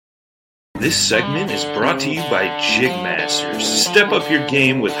This segment is brought to you by Jigmasters. Step up your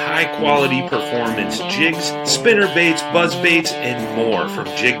game with high-quality performance jigs, spinner baits, buzz baits, and more from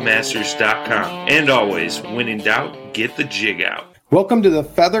jigmasters.com. And always, when in doubt, get the jig out. Welcome to the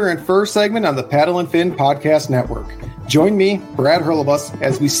Feather and Fur segment on the Paddle and Fin Podcast Network. Join me, Brad Hurlbus,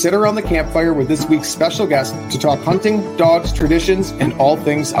 as we sit around the campfire with this week's special guest to talk hunting, dogs, traditions, and all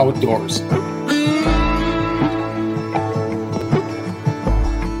things outdoors.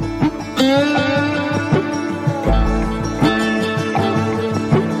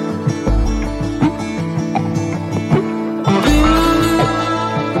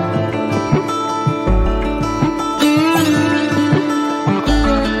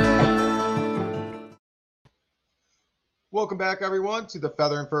 Welcome back, everyone, to the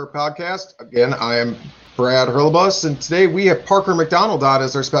Feather and Fur Podcast. Again, I am Brad Hurlbus, and today we have Parker McDonald on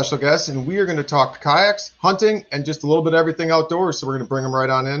as our special guest, and we are going to talk kayaks, hunting, and just a little bit of everything outdoors, so we're going to bring him right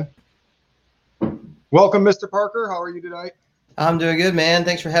on in. Welcome, Mr. Parker. How are you tonight? I'm doing good, man.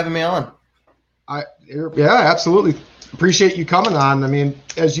 Thanks for having me on. Yeah, absolutely. Appreciate you coming on. I mean,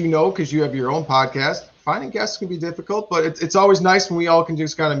 as you know, because you have your own podcast, finding guests can be difficult, but it's always nice when we all can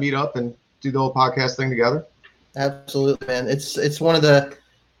just kind of meet up and do the whole podcast thing together. Absolutely, man. It's one of the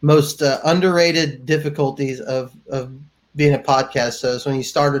most underrated difficulties of being a podcast host. When you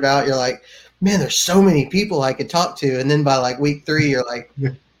started out, you're like, man, there's so many people I could talk to. And then by like week 3, you're like,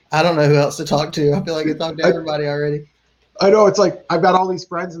 I don't know who else to talk to. I feel like I talked to everybody already. I know. It's like I've got all these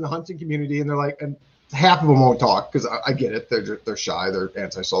friends in the hunting community, and they're like, and half of them won't talk because I get it. They're shy. They're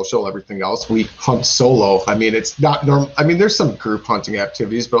antisocial, everything else. We hunt solo. I mean, it's not normal. I mean, there's some group hunting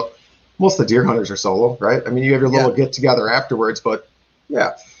activities, but most of the deer hunters are solo, right? I mean, you have your little get together afterwards, but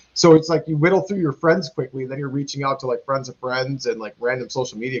yeah. So it's like you whittle through your friends quickly, then you're reaching out to like friends of friends and like random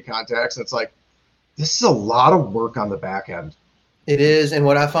social media contacts. And it's like, this is a lot of work on the back end. It is. And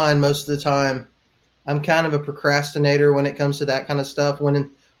what I find most of the time, I'm kind of a procrastinator when it comes to that kind of stuff. When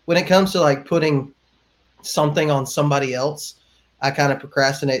it comes to like putting something on somebody else, I kind of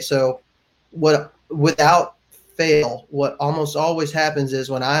procrastinate. So without fail, what almost always happens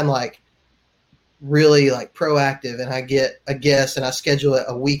is when I'm like really like proactive and I get a guest and I schedule it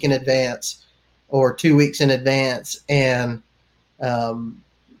a week in advance or 2 weeks in advance, and I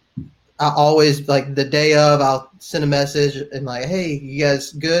always like the day of I'll send a message and like, hey, you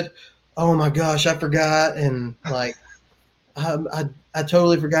guys good? Oh my gosh, I forgot. And like I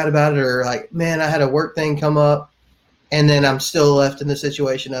totally forgot about it, or like, man, I had a work thing come up, and then I'm still left in the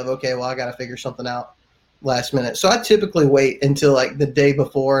situation of, okay, well, I got to figure something out last minute. So I typically wait until like the day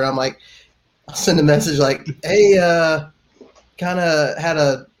before, and I'm like, I'll send a message like, hey, kind of had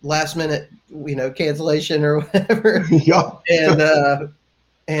a last minute, cancellation or whatever. Yeah.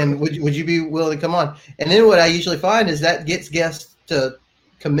 And would you be willing to come on? And then what I usually find is that gets guests to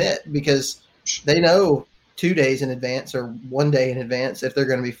commit because they know 2 days in advance or 1 day in advance if they're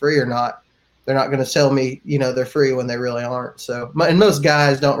going to be free or not. They're not going to tell me, they're free when they really aren't. So, and most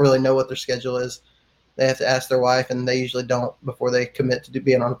guys don't really know what their schedule is. They have to ask their wife, and they usually don't before they commit to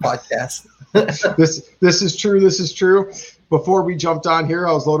being on a podcast. This is true. This is true. Before we jumped on here,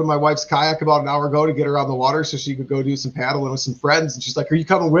 I was loading my wife's kayak about an hour ago to get her on the water so she could go do some paddling with some friends. And she's like, are you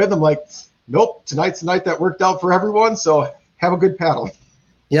coming with? I'm like, nope, tonight's the night that worked out for everyone. So have a good paddle.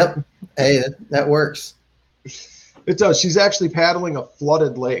 Yep. Hey, that works. It does. She's actually paddling a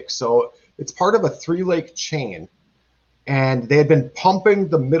flooded lake. So it's part of a 3-lake chain. And they had been pumping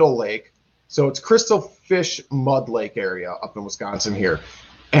the middle lake. So it's Crystal Fish Mud Lake area up in Wisconsin here.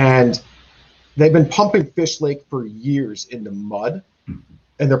 And they've been pumping Fish Lake for years into mud,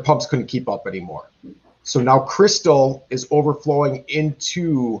 and their pumps couldn't keep up anymore. So now Crystal is overflowing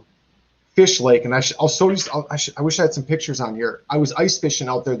into Fish Lake. And I'll show you. I wish I had some pictures on here. I was ice fishing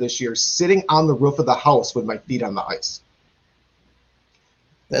out there this year, sitting on the roof of the house with my feet on the ice.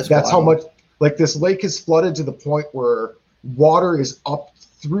 That's how much, like, this lake is flooded to the point where water is up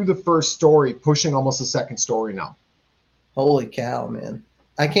through the first story, pushing almost the second story now. Holy cow, man.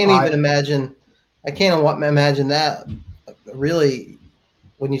 I can't even imagine. I can't imagine that. Really,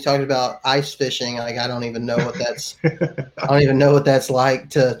 when you talked about ice fishing, like, I don't even know what that's I don't even know what that's like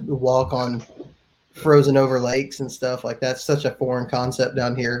to walk on frozen over lakes and stuff. Like, that's such a foreign concept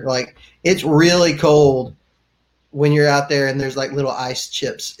down here. Like, it's really cold when you're out there and there's like little ice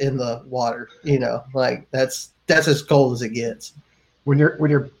chips in the water, like that's as cold as it gets. When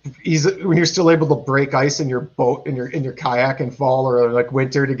you're still able to break ice in your boat, in your kayak in fall or like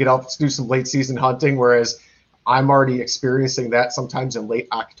winter to get out to do some late season hunting, whereas I'm already experiencing that sometimes in late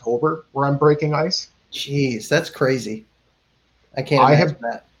October where I'm breaking ice. Jeez, that's crazy. I can't imagine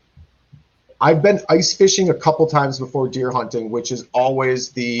that. I've been ice fishing a couple times before deer hunting, which is always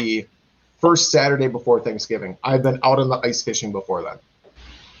the first Saturday before Thanksgiving. I've been out on the ice fishing before then.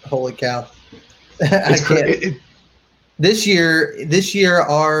 Holy cow! It's crazy. This year,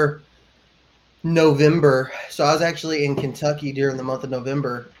 our November. So I was actually in Kentucky during the month of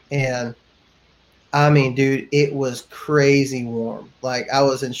November, and I mean, dude, it was crazy warm. Like I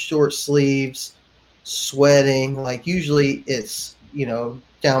was in short sleeves, sweating. Like usually it's,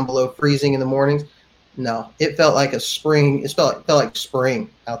 down below freezing in the mornings. No, it felt like a spring. It felt like spring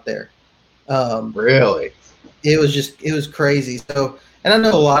out there. Really? It was crazy. So, and I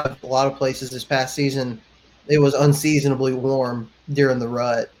know a lot of places this past season, it was unseasonably warm during the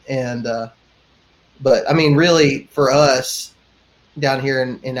rut. And, but I mean, really for us down here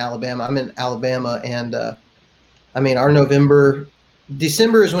in Alabama, I'm in Alabama, and I mean, our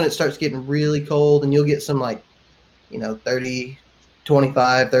December is when it starts getting really cold, and you'll get some 30,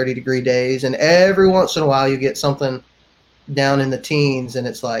 25, 30 degree days. And every once in a while you get something down in the teens, and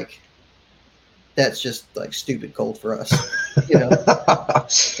it's like, that's just like stupid cold for us. We're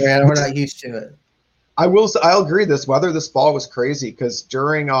not used to it. I'll agree. This weather this fall was crazy because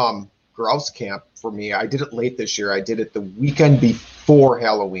during grouse camp for me, I did it late this year. I did it the weekend before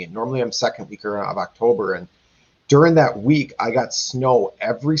Halloween. Normally I'm second week of October, and during that week I got snow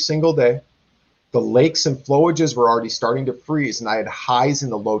every single day. The lakes and flowages were already starting to freeze, and I had highs in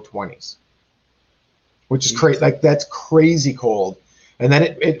the low 20s, which is crazy. Like that's crazy cold. And then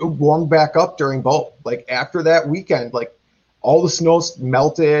it warmed back up during both. Like after that weekend, like all the snow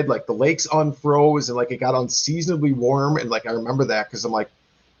melted, like the lakes unfroze, and like it got unseasonably warm. And like I remember that because I'm like,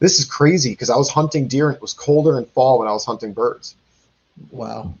 this is crazy, because I was hunting deer and it was colder in fall when I was hunting birds.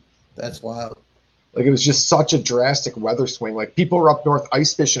 Wow, that's wild. Like it was just such a drastic weather swing. Like people were up north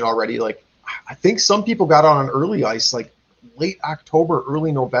ice fishing already. Like I think some people got on early ice, like late October,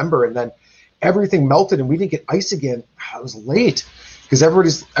 early November, and then everything melted and we didn't get ice again. It was late. Because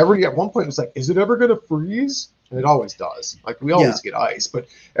everybody at one point was like, is it ever going to freeze? And it always does. Like we always get ice, but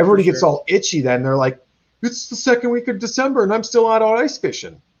everybody gets all itchy then. They're like, it's the second week of December and I'm still out on ice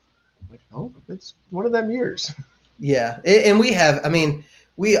fishing. I'm like, oh, it's one of them years. Yeah. And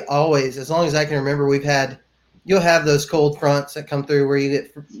we always, as long as I can remember, you'll have those cold fronts that come through where you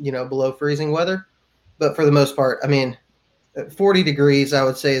get, below freezing weather. But for the most part, 40 degrees, I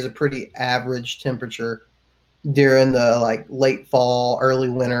would say, is a pretty average temperature during the late fall, early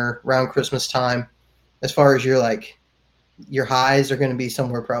winter, around Christmas time. As far as your highs are going to be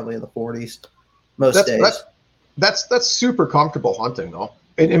somewhere probably in the 40s most days. That's super comfortable hunting though.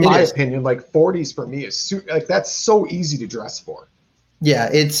 In my opinion, 40s for me is that's so easy to dress for. Yeah,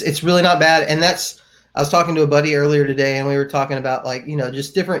 it's really not bad. And I was talking to a buddy earlier today, and we were talking about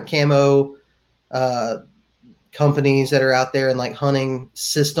just different camo companies that are out there and hunting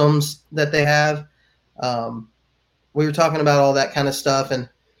systems that they have. We were talking about all that kind of stuff, and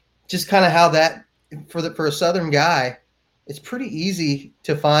just kind of how that for a Southern guy, it's pretty easy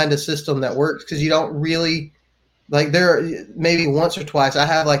to find a system that works, because you don't really there maybe once or twice. I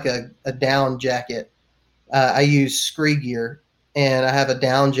have a down jacket. I use Scree gear, and I have a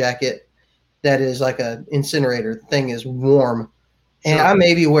down jacket that is like a incinerator. The thing is warm, and I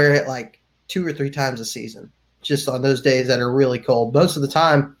maybe wear it 2 or 3 times a season, just on those days that are really cold. Most of the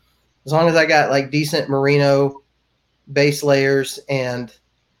time, as long as I got decent merino base layers and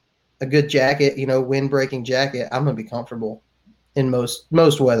a good jacket, wind-breaking jacket, I'm going to be comfortable in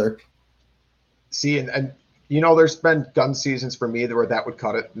most weather. See, and there's been gun seasons for me where that would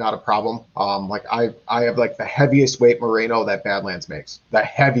cut it, not a problem. I have the heaviest weight merino that Badlands makes, the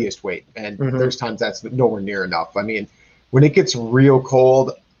heaviest weight, and there's times that's nowhere near enough. When it gets real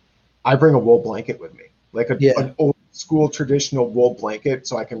cold, I bring a wool blanket with me, an old school traditional wool blanket,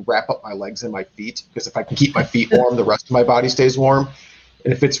 so I can wrap up my legs and my feet, because if I can keep my feet warm, the rest of my body stays warm.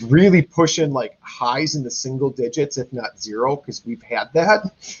 And if it's really pushing highs in the single digits, if not zero, because we've had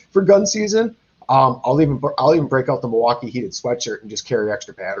that for gun season, I'll even break out the Milwaukee heated sweatshirt and just carry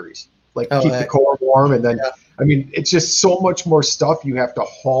extra batteries, keep the core warm. And then, it's just so much more stuff you have to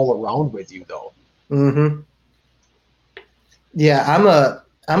haul around with you though. Mm-hmm. Yeah.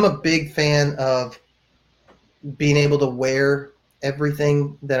 I'm a big fan of being able to wear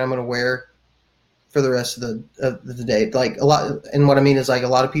everything that I'm going to wear for the rest of the day. A lot, and what I mean is a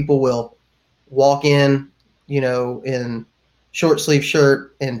lot of people will walk in, in short sleeve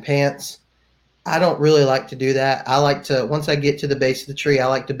shirt and pants. I don't really like to do that. I like to, once I get to the base of the tree, I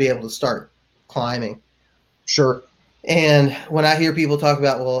like to be able to start climbing. Sure. And when I hear people talk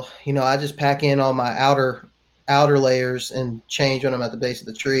about, I just pack in all my outer layers and change when I'm at the base of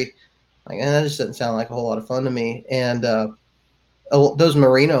the tree, that just doesn't sound like a whole lot of fun to me. And those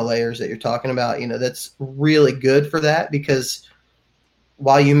merino layers that you're talking about, that's really good for that, because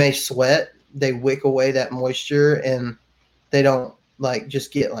while you may sweat, they wick away that moisture and they don't like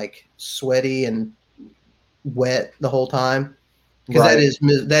just get like sweaty and wet the whole time. Because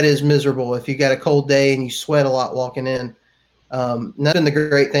that is miserable if you got a cold day and you sweat a lot walking in. That's been the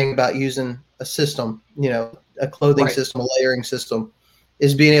great thing about using a system, a clothing system, a layering system,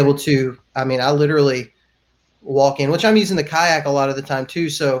 is being able to, I literally walk in, which I'm using the kayak a lot of the time too.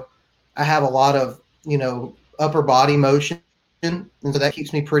 So I have a lot of, upper body motion. And so that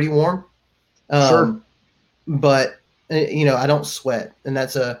keeps me pretty warm. Sure. But, I don't sweat. And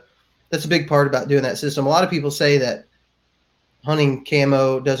that's a big part about doing that system. A lot of people say that hunting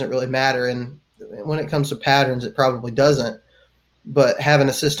camo doesn't really matter. And when it comes to patterns, it probably doesn't. But having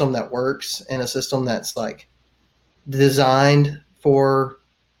a system that works and a system that's like designed for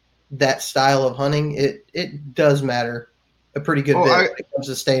that style of hunting, it does matter a pretty good bit when it comes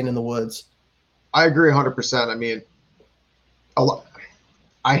to staying in the woods. I agree 100%.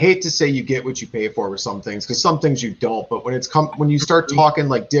 I hate to say you get what you pay for with some things, because some things you don't. But when you start talking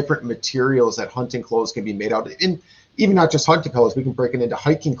like different materials that hunting clothes can be made out of, and even not just hunting clothes, we can break it into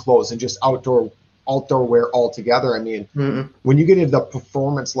hiking clothes and just outdoor wear altogether. When you get into the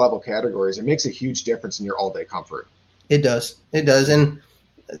performance level categories, it makes a huge difference in your all day comfort. It does. And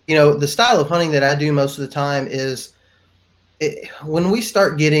the style of hunting that I do most of the time is when we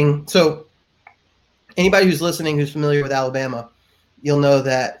start getting, so anybody who's listening who's familiar with Alabama, you'll know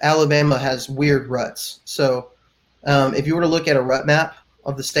that Alabama has weird ruts. So if you were to look at a rut map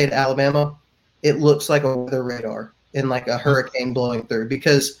of the state of Alabama, it looks like a weather radar and like a hurricane blowing through,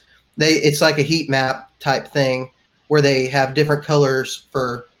 because it's like a heat map type thing where they have different colors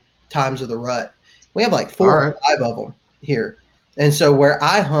for times of the rut. We have like 4 or 5 of them here. And so where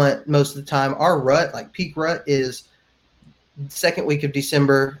I hunt most of the time, our rut, like peak rut, is second week of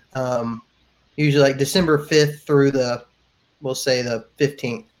December, usually like December 5th through we'll say the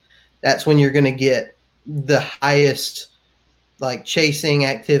 15th. That's when you're going to get the highest like chasing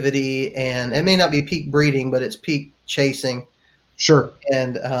activity, and it may not be peak breeding, but it's peak chasing. Sure.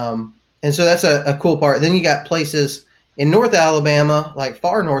 And so that's a cool part. Then you got places in North Alabama, like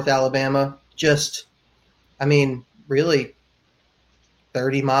far North Alabama, just, really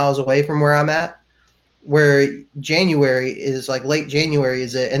 30 miles away from where I'm at, where January is like late January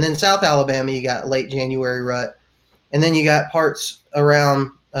is it. And then South Alabama, you got late January rut. And then you got parts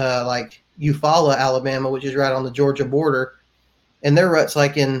around like Eufaula, Alabama, which is right on the Georgia border. And their rut's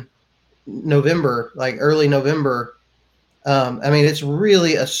like in November, like early November. It's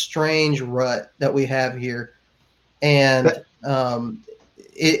really a strange rut that we have here. And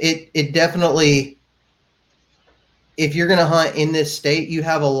it definitely, if you're going to hunt in this state, you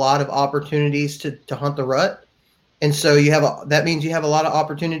have a lot of opportunities to hunt the rut. And so that means you have a lot of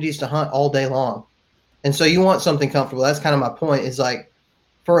opportunities to hunt all day long. And so you want something comfortable. That's kind of my point, is like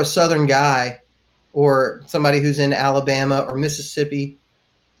for a Southern guy or somebody who's in Alabama or Mississippi,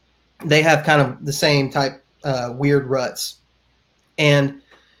 they have kind of the same type weird ruts. And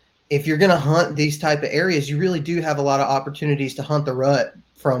if you're going to hunt these type of areas, you really do have a lot of opportunities to hunt the rut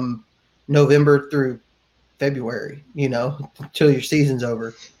from November through February, till your season's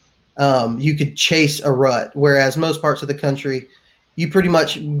over. You could chase a rut, whereas most parts of the country, you pretty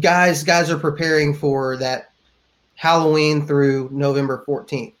much guys are preparing for that Halloween through November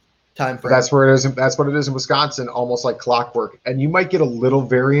 14th time frame. That's what it is in Wisconsin, almost like clockwork. And you might get a little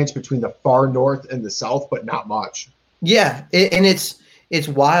variance between the far north and the south, but not much. Yeah, and it's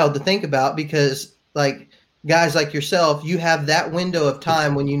wild to think about, because like guys like yourself, you have that window of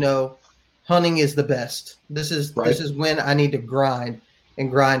time when hunting is the best. This is when I need to grind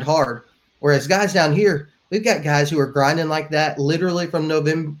and grind hard. Whereas guys down here, we've got guys who are grinding like that literally from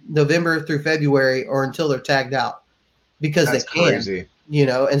November through February or until they're tagged out, because that's crazy.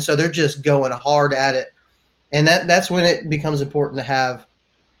 And so they're just going hard at it. And that's when it becomes important to have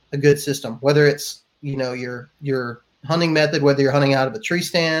a good system, whether it's, your hunting method, whether you're hunting out of a tree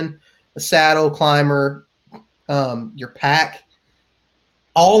stand, a saddle, climber, your pack,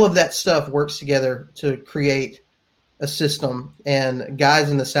 all of that stuff works together to create a system. And guys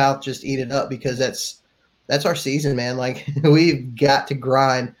in the South just eat it up, because that's our season, man. Like we've got to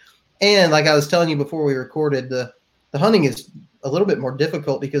grind. And like I was telling you before we recorded, the hunting is a little bit more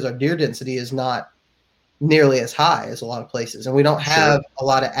difficult because our deer density is not nearly as high as a lot of places. And we don't have a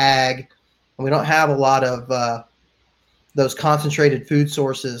lot of ag, and we don't have a lot of those concentrated food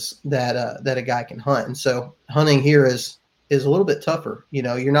sources that a guy can hunt. And so hunting here is a little bit tougher.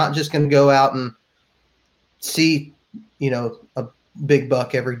 You're not just going to go out and see, a big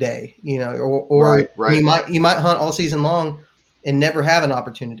buck every day, or right. You might hunt all season long and never have an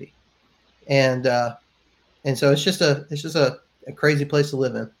opportunity. And so it's just a crazy place to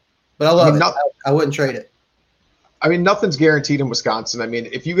live in. But I love it. I wouldn't trade it. I mean, nothing's guaranteed in Wisconsin. I mean,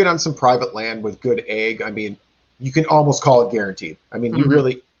 if you get on some private land with good egg, I mean, you can almost call it guaranteed. I mean,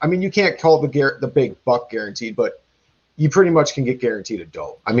 you can't call the big buck guaranteed, but you pretty much can get guaranteed a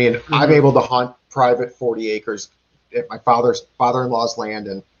doe. I mean, I'm able to hunt private 40 acres at my father-in-law's land,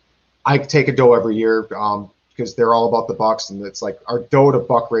 and I take a doe every year because they're all about the bucks, and it's like our doe to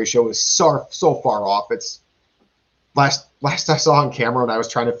buck ratio is so far off. It's last I saw on camera when I was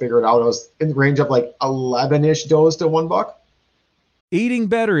trying to figure it out, I was in the range of like 11-ish does to 1 buck. Eating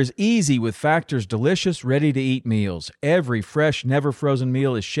better is easy with Factor's delicious, ready-to-eat meals. Every fresh, never-frozen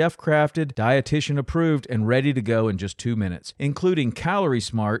meal is chef-crafted, dietitian-approved, and ready to go in just 2 minutes, including Calorie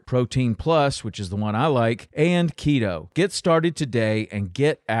Smart, Protein Plus, which is the one I like, and Keto. Get started today and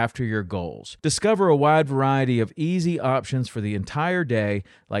get after your goals. Discover a wide variety of easy options for the entire day,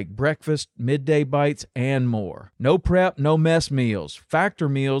 like breakfast, midday bites, and more. No prep, no mess meals. Factor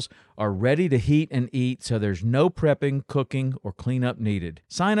meals are ready to heat and eat, so there's no prepping, cooking, or cleanup needed.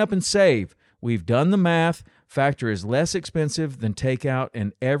 Sign up and save. We've done the math. Factor is less expensive than takeout,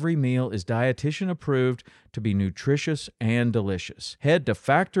 and every meal is dietitian approved to be nutritious and delicious. Head to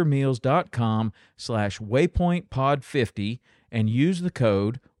factormeals.com/waypointpod50 and use the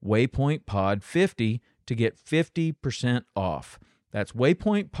code waypointpod50 to get 50% off. That's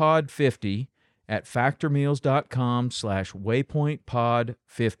waypointpod50 at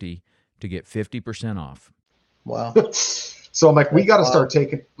factormeals.com/waypointpod50 to get 50% off. Wow. So I'm like, we got to start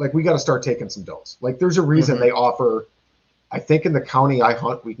taking some does. Like, there's a reason they offer, I think in the county I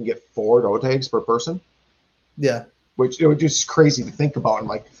hunt, we can get 4 doe tags per person. Yeah. Which it was just crazy to think about. And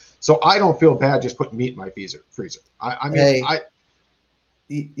like, so I don't feel bad just putting meat in my freezer. I mean,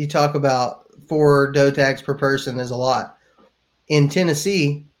 you talk about 4 doe tags per person is a lot. In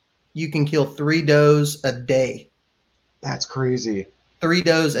Tennessee, you can kill 3 does a day. That's crazy. 3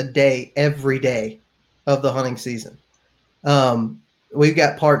 does a day, every day of the hunting season. We've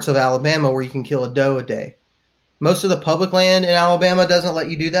got parts of Alabama where you can kill a doe a day. Most of the public land in Alabama doesn't let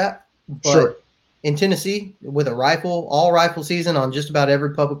you do that. But sure. In Tennessee, with a rifle, all rifle season on just about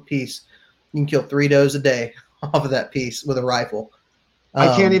every public piece, you can kill 3 does a day off of that piece with a rifle.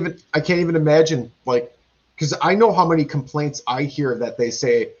 I can't even imagine, like, because I know how many complaints I hear that they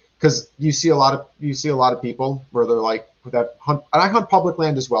say, because you see a lot of people where they're like, that hunt, and I hunt public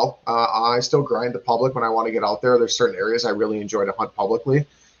land as well. I still grind the public when I want to get out there. There's certain areas I really enjoy to hunt publicly.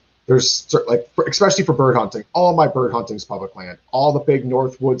 There's especially for bird hunting. All my bird hunting is public land. All the big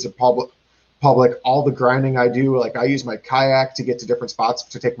north woods are public. All the grinding I do, like I use my kayak to get to different spots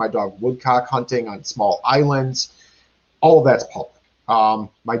to take my dog woodcock hunting on small islands. All of that's public.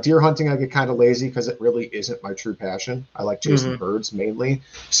 My deer hunting, I get kind of lazy because it really isn't my true passion. I like chasing birds mainly.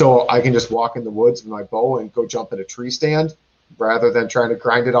 So I can just walk in the woods with my bow and go jump in a tree stand rather than trying to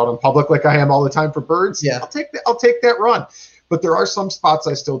grind it out in public like I am all the time for birds. Yeah. I'll take that run. But there are some spots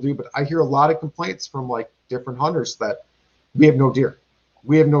I still do, but I hear a lot of complaints from like different hunters that we have no deer.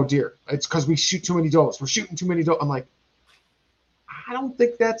 It's because we shoot too many does. We're shooting too many does. I'm like, I don't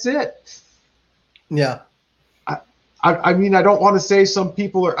think that's it. Yeah. I mean, I don't want to say some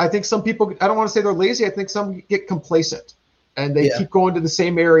people are, I think some people, I don't want to say they're lazy. I think some get complacent and they keep going to the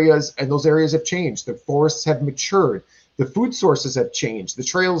same areas, and those areas have changed. The forests have matured. The food sources have changed. The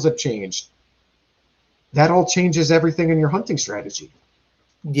trails have changed. That all changes everything in your hunting strategy.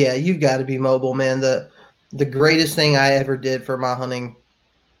 Yeah, you've got to be mobile, man. The greatest thing I ever did for my hunting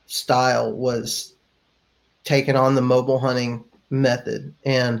style was taking on the mobile hunting method.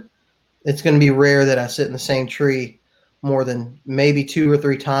 And it's going to be rare that I sit in the same tree more than maybe 2 or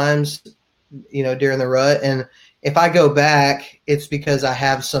 3 times, during the rut. And if I go back, it's because I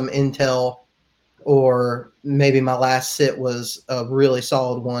have some intel, or maybe my last sit was a really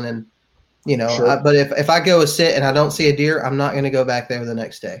solid one. And, Sure. But if I go a sit and I don't see a deer, I'm not going to go back there the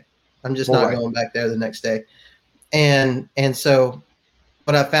next day. I'm just not going back there the next day. And so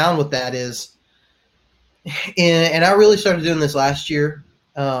what I found with that is, and I really started doing this last year,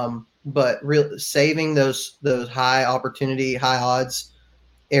 but saving those high opportunity, high odds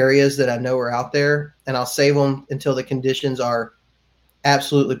areas that I know are out there, and I'll save them until the conditions are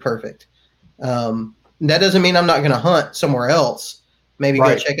absolutely perfect. That doesn't mean I'm not going to hunt somewhere else, maybe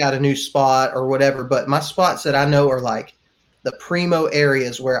go check out a new spot or whatever. But my spots that I know are like the primo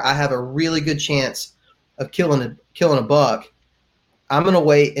areas where I have a really good chance of killing a buck. I'm going to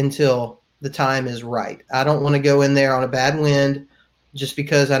wait until the time is right. I don't want to go in there on a bad wind just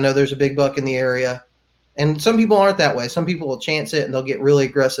because I know there's a big buck in the area. And some people aren't that way. Some people will chance it and they'll get really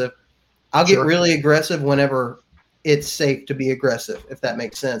aggressive. I'll get really aggressive whenever it's safe to be aggressive, if that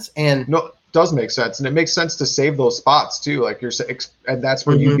makes sense. And does make sense, and it makes sense to save those spots too. Like and that's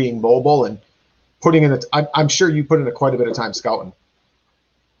where you being mobile and putting in. I'm sure you put in quite a bit of time scouting.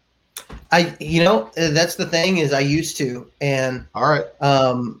 That's the thing is I used to, and all right.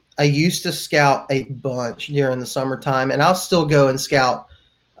 I used to scout a bunch during the summertime, and I'll still go and scout.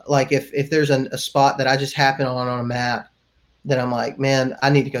 Like if there's a spot that I just happen on a map that I'm like, man,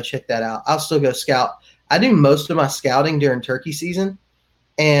 I need to go check that out, I'll still go scout. I do most of my scouting during turkey season,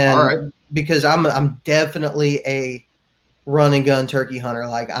 and because I'm definitely a run and gun turkey hunter.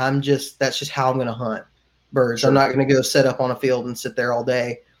 Like that's just how I'm going to hunt birds. Sure. I'm not going to go set up on a field and sit there all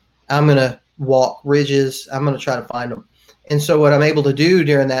day. I'm going to walk ridges. I'm going to try to find them. And so what I'm able to do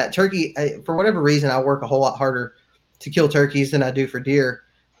during that turkey, for whatever reason, I work a whole lot harder to kill turkeys than I do for deer.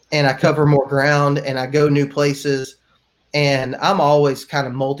 And I cover more ground and I go new places. And I'm always kind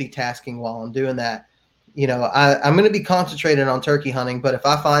of multitasking while I'm doing that. I'm going to be concentrated on turkey hunting, but if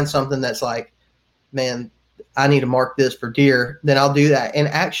I find something that's like, man, I need to mark this for deer, then I'll do that. And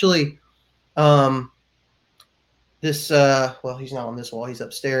actually, he's not on this wall. He's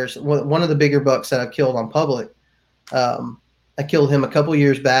upstairs. One of the bigger bucks that I've killed on public, I killed him a couple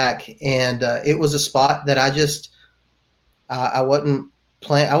years back, and it was a spot that I wasn't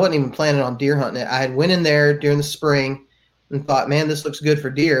even planning on deer hunting it. I had went in there during the spring and thought, man, this looks good for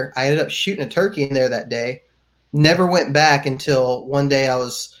deer. I ended up shooting a turkey in there that day. Never went back until one day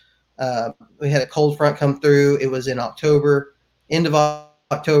we had a cold front come through. It was in October, end of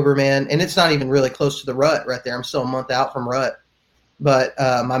October, man. And it's not even really close to the rut right there. I'm still a month out from rut. But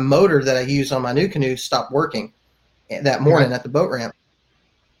my motor that I used on my new canoe stopped working that morning at the boat ramp.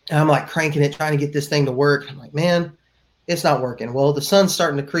 And I'm like cranking it, trying to get this thing to work. I'm like, man, it's not working. Well, the sun's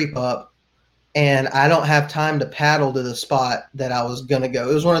starting to creep up, and I don't have time to paddle to the spot that I was going to go.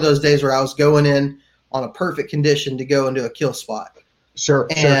 It was one of those days where I was going in on a perfect condition to go into a kill spot. Sure.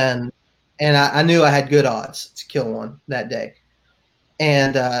 And I knew I had good odds to kill one that day.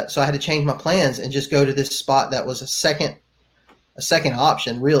 And so I had to change my plans and just go to this spot that was a second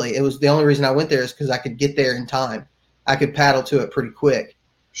option, really. It was the only reason I went there is because I could get there in time. I could paddle to it pretty quick.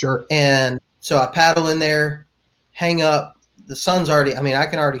 Sure. And so I paddle in there, hang up. The sun's I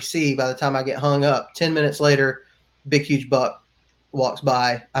can already see by the time I get hung up. 10 minutes later, big, huge buck walks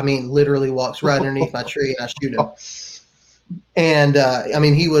by. Literally walks right underneath my tree, and I shoot him. And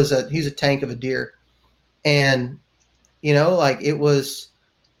he's a tank of a deer. And, that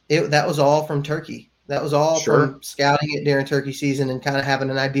was all from turkey. That was all from scouting it during turkey season and kind of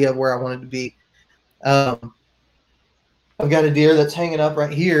having an idea of where I wanted to be. I've got a deer that's hanging up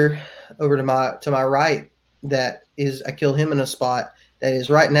right here over to my right. I killed him in a spot that is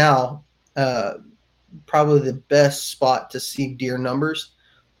right now probably the best spot to see deer numbers.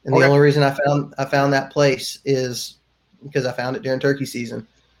 And the only reason I found that place is because I found it during turkey season.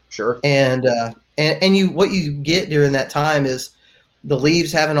 Sure. And what you get during that time is the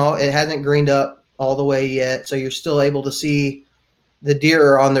leaves it hasn't greened up all the way yet. So you're still able to see the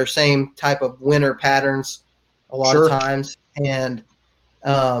deer are on their same type of winter patterns a lot of times. And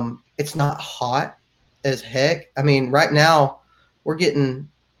it's not hot as heck. Right now we're getting,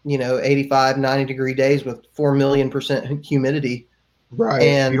 85, 90 degree days with 4 million% humidity. Right.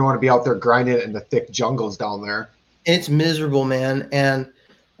 And you don't want to be out there grinding it in the thick jungles down there. It's miserable, man. And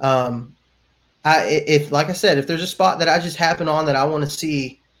if there's a spot that I just happen on that I want to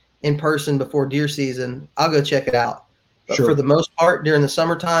see in person before deer season, I'll go check it out. But for the most part, during the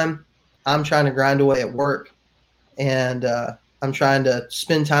summertime, I'm trying to grind away at work, and I'm trying to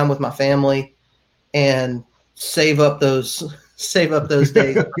spend time with my family and save up those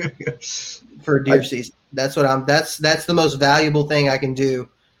days for deer season. That's the most valuable thing I can do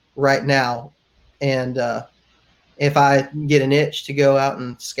right now. And if I get an itch to go out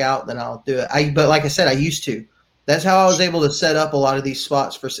and scout, then I'll do it. But like I said, I used to. That's how I was able to set up a lot of these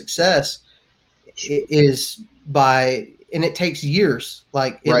spots for success. And it takes years.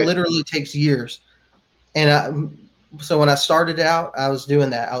 It literally takes years. And so when I started out, I was doing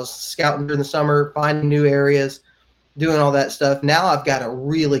that. I was scouting during the summer, finding new areas, doing all that stuff. Now I've got a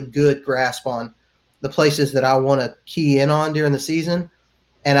really good grasp on the places that I want to key in on during the season.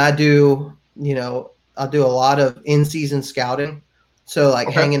 And I'll do a lot of in-season scouting. So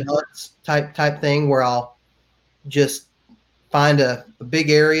hanging hunts type thing where I'll just find a big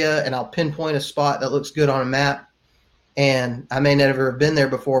area and I'll pinpoint a spot that looks good on a map. And I may never have been there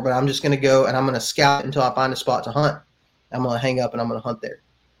before, but I'm just going to go and I'm going to scout until I find a spot to hunt. I'm going to hang up and I'm going to hunt there.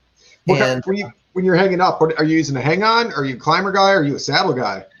 When you're hanging up, are you using a hang on? Are you a climber guy? Or are you a saddle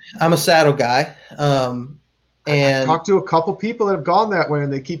guy? I'm a saddle guy. And I talked to a couple people that have gone that way,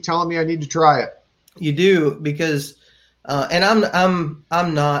 and they keep telling me I need to try it. You do, because, and I'm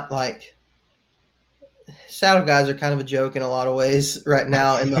not saddle guys are kind of a joke in a lot of ways right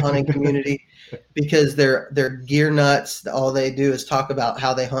now in the hunting community because they're gear nuts. All they do is talk about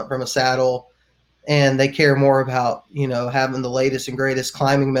how they hunt from a saddle, and they care more about, having the latest and greatest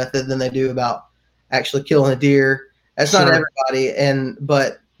climbing method than they do about actually killing a deer. That's not everybody.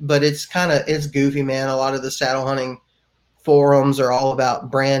 But it's goofy, man. A lot of the saddle hunting forums are all about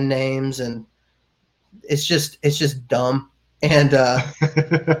brand names, and it's just dumb. And a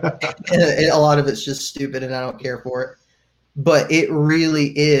lot of it's just stupid, and I don't care for it. But it really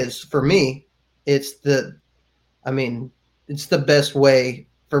is, for me, it's the best way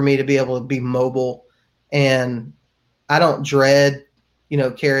for me to be able to be mobile. And I don't dread,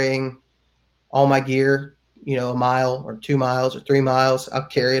 carrying all my gear, a mile or 2 miles or 3 miles. I'll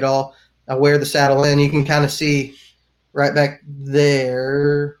carry it all. I wear the saddle in. You can kind of see right back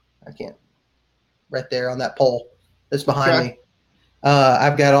there. Right there on that pole that's behind me.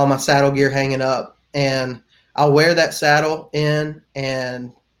 I've got all my saddle gear hanging up, and I'll wear that saddle in,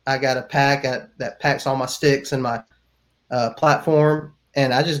 and I got a pack that packs all my sticks and my platform,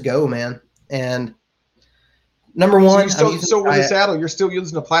 and I just go, man. And number one, so with the saddle, you're still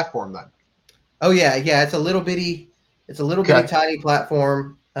using a platform then? Oh yeah. It's a little bitty tiny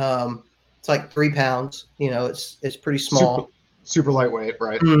platform. It's like 3 pounds. It's pretty small. Super lightweight,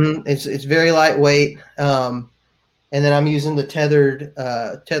 right? Mm-hmm. It's very lightweight. And then I'm using the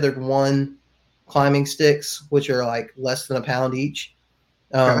tethered one climbing sticks, which are like less than a pound each.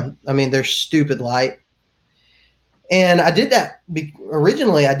 They're stupid light. And I did that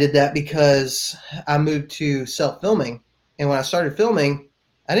originally. I did that because I moved to self-filming, and when I started filming,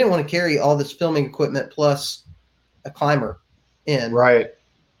 I didn't want to carry all this filming equipment plus a climber in. Right.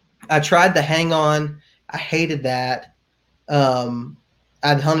 I tried the hang on. I hated that.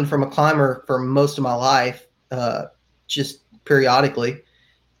 I'd hunted from a climber for most of my life, just periodically,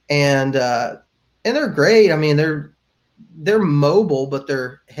 and they're great. I mean, they're mobile, but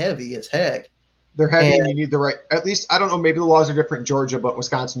they're heavy as heck. They're heavy, and you need the right. At least, I don't know. Maybe the laws are different in Georgia, but in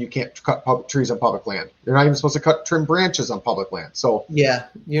Wisconsin, you can't cut public trees on public land. You're not even supposed to trim branches on public land. So yeah,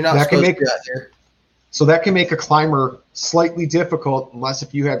 you're not supposed to do that here. So that can make a climber slightly difficult, unless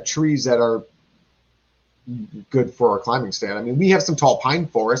if you have trees that are good for a climbing stand. I mean, we have some tall pine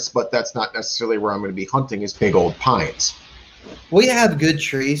forests, but that's not necessarily where I'm going to be hunting, is big old pines. We have good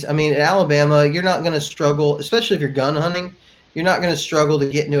trees. I mean, in Alabama, you're not going to struggle, especially if you're gun hunting. You're not going to struggle to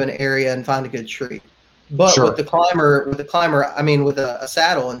get into an area and find a good tree. But with the climber, I mean, with a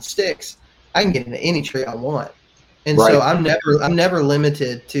saddle and sticks, I can get into any tree I want. And so I'm never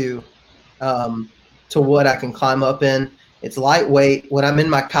limited to what I can climb up in. It's lightweight. When I'm in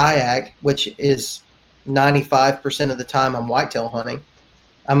my kayak, which is 95% of the time I'm whitetail hunting,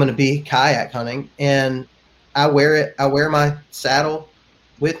 I'm going to be kayak hunting, and I wear it. I wear my saddle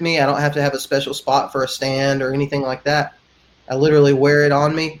with me. I don't have to have a special spot for a stand or anything like that. I literally wear it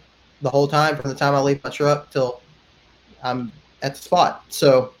on me the whole time, from the time I leave my truck till I'm at the spot.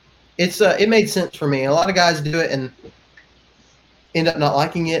 So it made sense for me. A lot of guys do it and end up not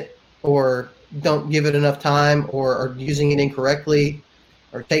liking it, or don't give it enough time, or are using it incorrectly,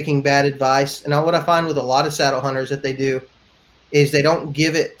 or taking bad advice. And what I find with a lot of saddle hunters that they do is they don't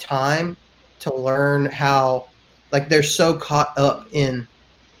give it time to learn how, like, they're so caught up in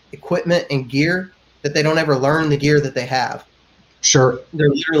equipment and gear that they don't ever learn the gear that they have. Sure.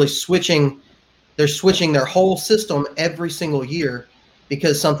 They're literally switching their whole system every single year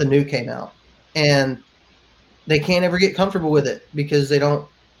because something new came out, and they can't ever get comfortable with it because they don't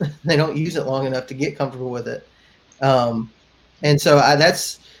use it long enough to get comfortable with it. And so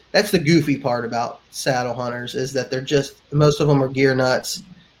that's the goofy part about saddle hunters, is that most of them are gear nuts.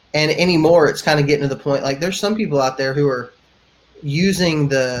 And anymore, it's kind of getting to the point, like, there's some people out there who are using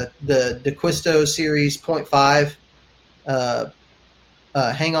the DeQuisto Series 0.5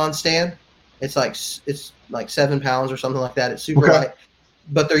 hang-on stand. It's like 7 pounds or something like that. It's super light.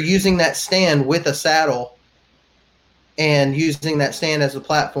 But they're using that stand with a saddle, and using that stand as a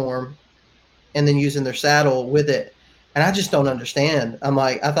platform, and then using their saddle with it. And I just don't understand. I'm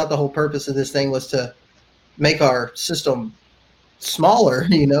like, I thought the whole purpose of this thing was to make our system smaller,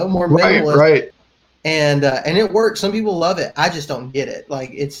 more minimalist. Right. And it works. Some people love it. I just don't get it. Like,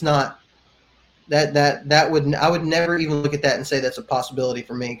 it's not I would never even look at that and say that's a possibility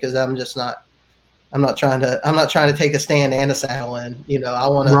for me, because I'm not trying to take a stand and a saddle in. I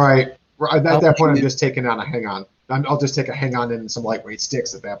want to. Right. At that point, I'm just taking on a hang on. I'll just take a hang on and some lightweight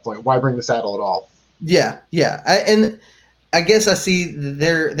sticks at that point. Why bring the saddle at all? Yeah. And I guess I see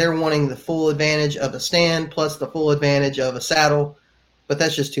they're wanting the full advantage of a stand plus the full advantage of a saddle, but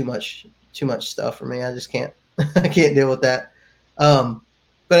that's just too much stuff for me. I just can't. I can't deal with that.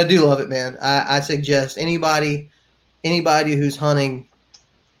 But But I do love it, man. I suggest anybody who's hunting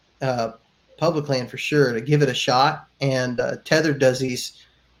public land for sure to give it a shot. And Tethered does these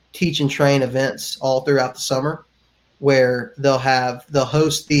teach and train events all throughout the summer, where they'll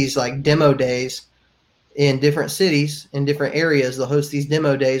host these like demo days in different cities, in different areas. They'll host these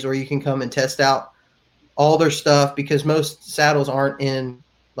demo days where you can come and test out all their stuff, because most saddles aren't in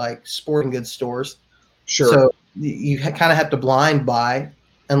like sporting goods stores. Sure. So you kind of have to blind buy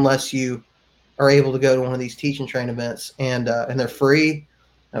unless you are able to go to one of these teach and train events, and they're free.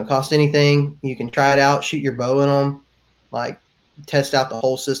 They don't cost anything. You can try it out, shoot your bow in them, like test out the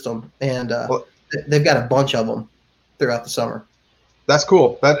whole system. And they've got a bunch of them throughout the summer. That's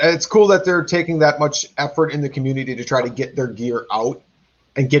cool. It's cool that they're taking that much effort in the community to try to get their gear out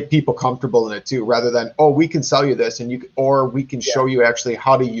and get people comfortable in it too, rather than, oh, we can sell you this or we can show you actually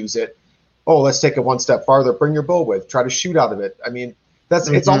how to use it. Oh, let's take it one step farther. Bring your bow with. Try to shoot out of it. I mean,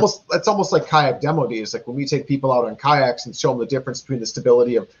 it's almost like kayak demo days. Like when we take people out on kayaks and show them the difference between the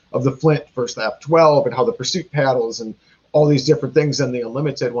stability of the Flint versus the F12 and how the Pursuit paddles and all these different things, and the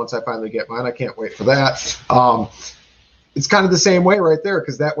Unlimited. Once I finally get mine, I can't wait for that. It's kind of the same way right there,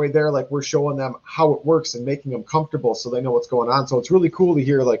 because that way they're like, we're showing them how it works and making them comfortable so they know what's going on. So it's really cool to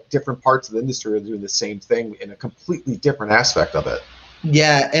hear like different parts of the industry are doing the same thing in a completely different aspect of it.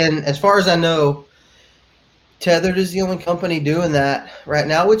 Yeah, and as far as I know, Tethered is the only company doing that right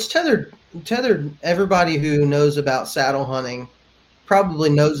now, which Tethered, everybody who knows about saddle hunting probably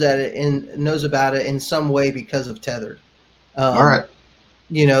knows about it in some way because of Tethered. All right.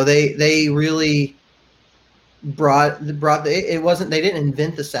 You know, they really it wasn't, they didn't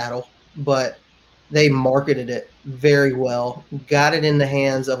invent the saddle, but they marketed it very well, got it in the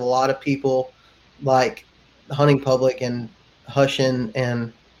hands of a lot of people like Hunting Public and Hushin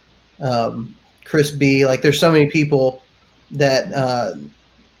and Chris B. Like there's so many people that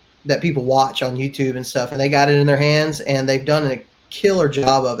people watch on YouTube and stuff, and they got it in their hands and they've done a killer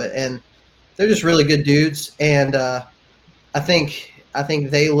job of it, and they're just really good dudes. And I think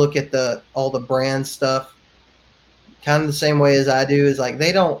they look at all the brand stuff kind of the same way as I do. Is like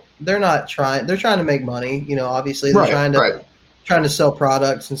they're trying to make money, you know, obviously they're trying to sell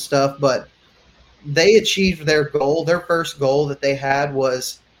products and stuff, but they achieved their goal. Their first goal that they had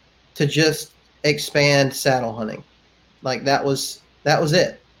was to just expand saddle hunting. Like that was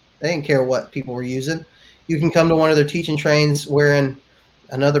it. They didn't care what people were using. You can come to one of their teaching trains wearing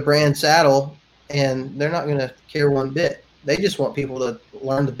another brand saddle and they're not going to care one bit. They just want people to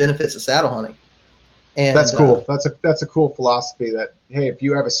learn the benefits of saddle hunting. And that's cool. That's a cool philosophy that, hey, if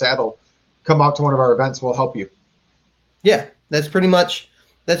you have a saddle, come out to one of our events, we'll help you. Yeah, that's been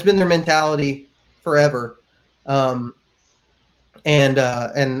their mentality forever. And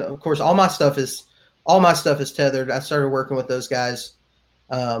of course all my stuff is Tethered. I started working with those guys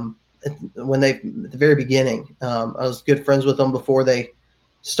at the very beginning. I was good friends with them before they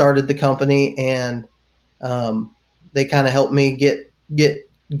started the company, and they kind of helped me get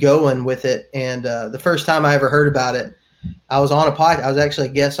going with it. And the first time I ever heard about it, I was actually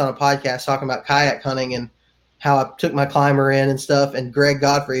a guest on a podcast talking about kayak hunting and how I took my climber in and stuff. And Greg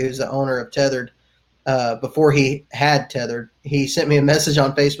Godfrey, who's the owner of Tethered, before he had Tethered, he sent me a message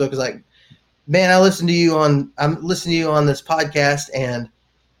on Facebook. It was like, man, I'm listening to you on this podcast, and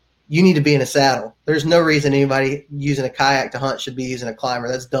you need to be in a saddle. There's no reason anybody using a kayak to hunt should be using a climber.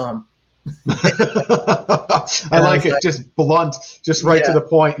 That's dumb. I like it. Just blunt, just right to the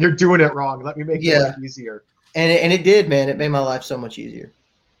point. You're doing it wrong. Let me make it look easier. And it did, man. It made my life so much easier.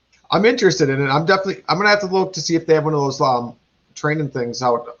 I'm interested in it. I'm going to have to look to see if they have one of those training things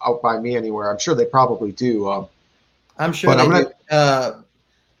out by me anywhere. I'm sure they probably do. I'm sure they do.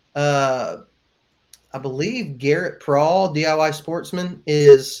 I believe Garrett Prawl, DIY Sportsman,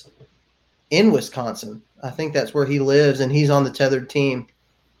 is in Wisconsin. I think that's where he lives, and he's on the Tethered team.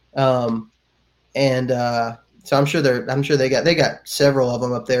 So I'm sure they got several of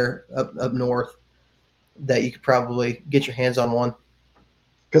them up there up north that you could probably get your hands on one.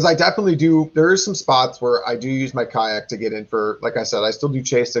 Because I definitely do. There are some spots where I do use my kayak to get in for, like I said, I still do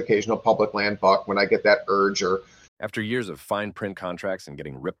chase the occasional public land buck when I get that urge. Or after years of fine print contracts and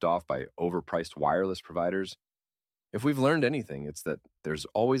getting ripped off by overpriced wireless providers, if we've learned anything, it's that there's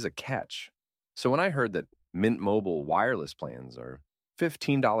always a catch. So when I heard that Mint Mobile wireless plans are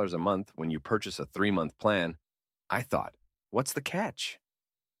 $15 a month when you purchase a 3-month plan, I thought, what's the catch?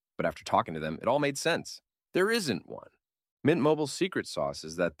 But after talking to them, it all made sense. There isn't one. Mint Mobile's secret sauce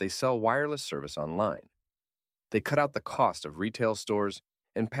is that they sell wireless service online. They cut out the cost of retail stores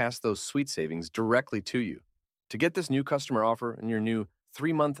and pass those sweet savings directly to you. To get this new customer offer and your new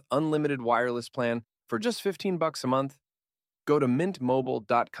 3-month unlimited wireless plan for just $15 a month, Go to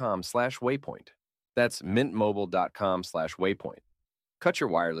mintmobile.com/waypoint. That's mintmobile.com/waypoint. Cut your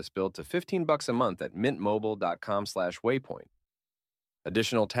wireless bill to $15 a month at mintmobile.com/waypoint.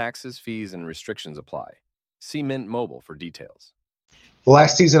 Additional taxes, fees, and restrictions apply. See Mint Mobile for details. The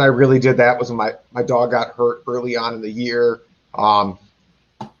last season I really did that was when my dog got hurt early on in the year.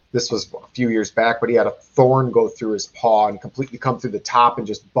 This was a few years back, but he had a thorn go through his paw and completely come through the top and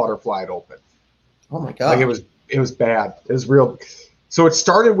just butterflied open. Oh my God. Like it was bad. It was real. So it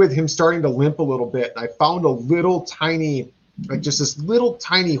started with him starting to limp a little bit. And I found a little tiny, like just this little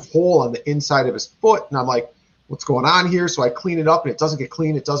tiny hole on the inside of his foot. And I'm like, what's going on here? So I clean it up and it doesn't get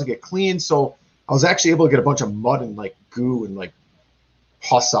clean. It doesn't get clean. So I was actually able to get a bunch of mud and like goo and like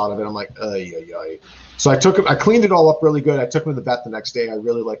pus out of it. I'm like, ay. So I cleaned it all up really good. I took him to the vet the next day. I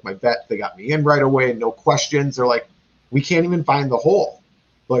really like my vet. They got me in right away. No questions. They're like, we can't even find the hole.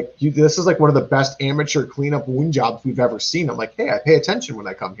 Like this is like one of the best amateur cleanup wound jobs we've ever seen. I'm like, hey, I pay attention when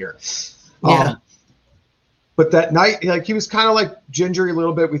I come here. Yeah. But that night, like he was kind of like gingery a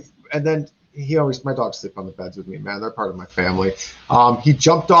little bit and then my dogs sleep on the beds with me, man. They're part of my family. He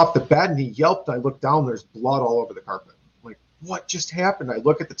jumped off the bed and he yelped. I looked down, there's blood all over the carpet. I'm like, what just happened? I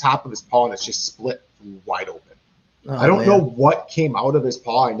look at the top of his paw and it's just split wide open. Oh, I don't know what came out of his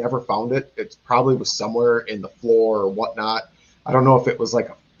paw. I never found it. It probably was somewhere in the floor or whatnot. I don't know if it was like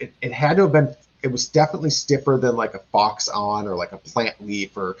it had to have been. It was definitely stiffer than like a fox awn or like a plant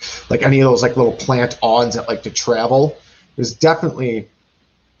leaf or like any of those like little plant awns that like to travel. It was definitely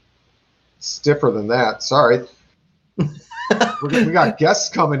stiffer than that. Sorry. We got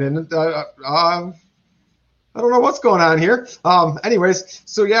guests coming in. I don't know what's going on here. Anyways,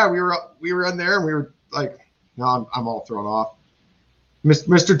 so yeah, we were in there and we were like, no, I'm all thrown off.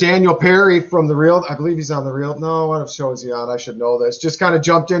 Mr. Daniel Perry from The Real, I believe he's on The Real. No, what show is he on? I should know this. Just kind of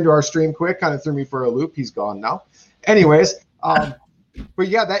jumped into our stream quick, kind of threw me for a loop. He's gone now. Anyways, but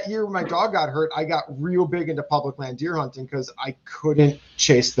yeah, that year when my dog got hurt, I got real big into public land deer hunting because I couldn't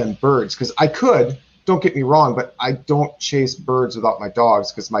chase them birds. Because I could, don't get me wrong, but I don't chase birds without my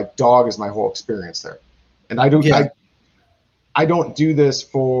dogs because my dog is my whole experience there. And I don't do this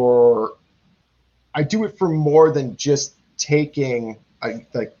I do it for more than just taking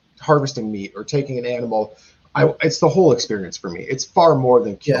like harvesting meat or taking an animal. It's the whole experience for me. It's far more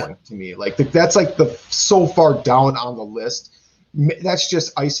than killing to me. Like that's like the so far down on the list. That's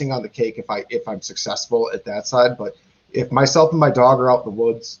just icing on the cake if I'm successful at that side. But if myself and my dog are out in the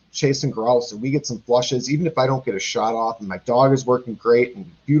woods chasing grouse and we get some flushes, even if I don't get a shot off and my dog is working great and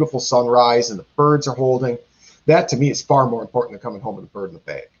beautiful sunrise and the birds are holding, that to me is far more important than coming home with a bird in the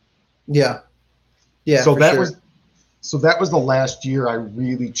bag. Yeah. Yeah. So that was the last year I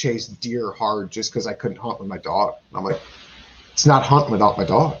really chased deer hard just because I couldn't hunt with my dog. And I'm like, it's not hunting without my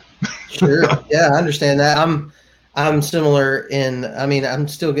dog. Sure. Yeah, I understand that. I'm similar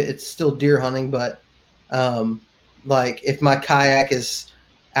it's still deer hunting, but like if my kayak is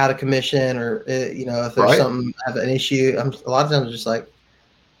out of commission or if there's something I have an issue, a lot of times I'm just like,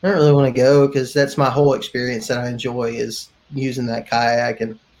 I don't really want to go because that's my whole experience that I enjoy is using that kayak.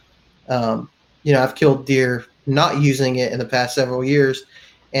 And I've killed deer not using it in the past several years,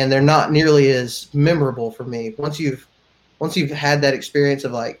 and they're not nearly as memorable for me. Once you've had that experience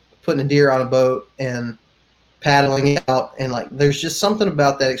of like putting a deer on a boat and paddling it out, and like there's just something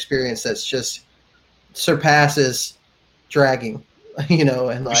about that experience that's just surpasses dragging,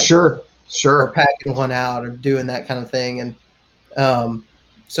 and like sure or packing one out or doing that kind of thing. And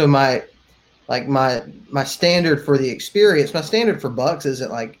so my standard for the experience, my standard for bucks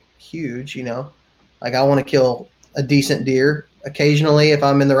isn't like huge, like I want to kill a decent deer occasionally if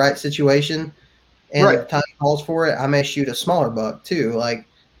I'm in the right situation and if time calls for it. I may shoot a smaller buck too. Like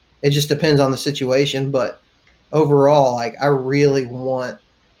it just depends on the situation, but overall, like I want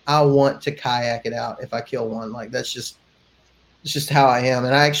to kayak it out if I kill one. Like it's just how I am.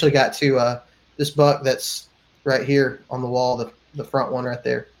 And I actually got to this buck that's right here on the wall, the front one right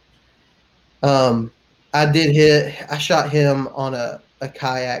there. I shot him on a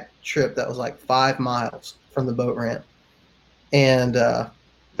kayak trip that was like 5 miles from the boat ramp. And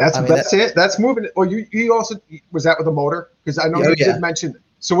that's it. That's moving. Oh, you also, was that with a motor? Because I know you did mention.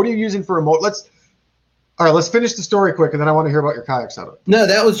 So what are you using for a motor? Let's finish the story quick, and then I want to hear about your kayak setup. No,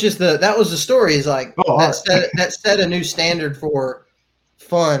 that was the story. Is like that set a new standard for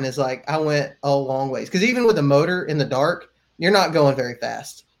fun. Is like I went a long ways because even with a motor in the dark, you're not going very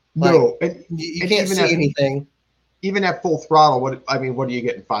fast. Like, no, you can't see anything. Even at full throttle, what are you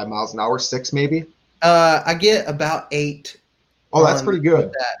getting? 5 miles an hour, 6 maybe? I get about 8. Oh, that's pretty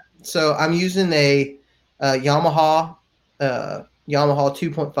good. So I'm using a Yamaha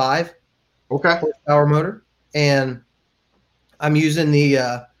 2.5 horsepower motor, and I'm using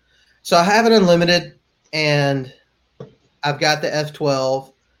the so I have an unlimited, and I've got the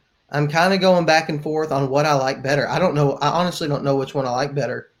F12. I'm kind of going back and forth on what I like better. I don't know. I honestly don't know which one I like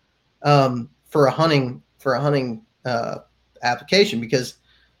better for a hunting application, because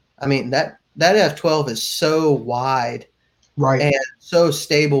I mean that F12 is so wide, Right. and so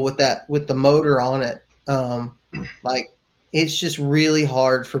stable with the motor on it. Like, it's just really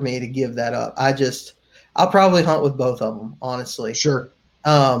hard for me to give that up. I'll probably hunt with both of them, honestly. Sure.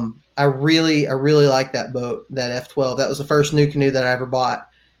 I really like that boat, that F12. That was the first new canoe that I ever bought.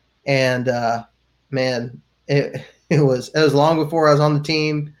 And man, it was long before I was on the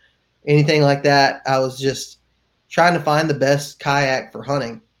team, anything like that. I was just trying to find the best kayak for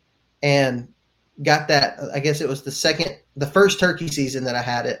hunting, and got that. I guess it was the first turkey season that I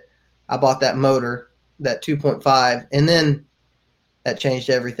had it. I bought that motor, that 2.5, and then that changed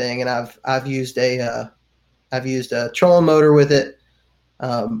everything. And I've used a trolling motor with it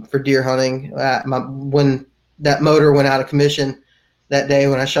for deer hunting. When that motor went out of commission that day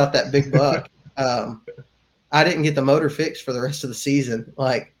when I shot that big buck, I didn't get the motor fixed for the rest of the season.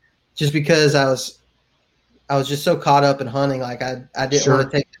 Like, just because I was just so caught up in hunting. Like, I didn't Sure.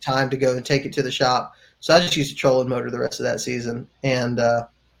 want to take the time to go and take it to the shop. So I just used a trolling motor the rest of that season, and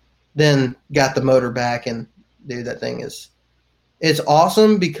then got the motor back. And dude, that thing it's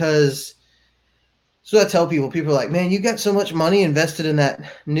awesome, because so I tell people are like, man, you got so much money invested in that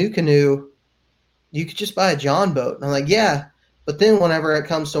new canoe, you could just buy a John boat. And I'm like, yeah, but then whenever it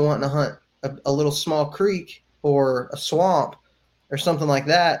comes to wanting to hunt a little small creek or a swamp or something like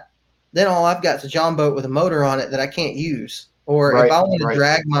that, then all I've got is a John boat with a motor on it that I can't use. Or Right, if I want to right.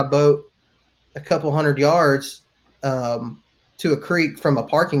 drag my boat a couple hundred yards to a creek from a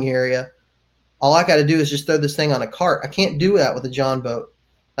parking area, all I got to do is just throw this thing on a cart. I can't do that with a John boat.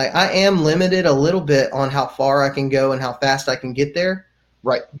 Like, I am limited a little bit on how far I can go and how fast I can get there,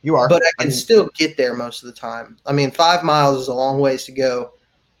 Right. You are. but I can still get there most of the time. I mean, 5 miles is a long ways to go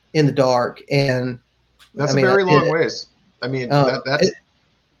in the dark, and That's I mean, a very I did long it. ways. I mean, It-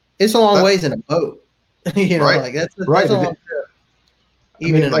 it's a long that- ways in a boat. You know, Right. like that's Right. a long trip, I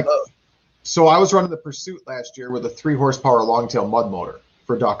even mean, in like, a boat. so I was running the Pursuit last year with a 3 horsepower longtail mud motor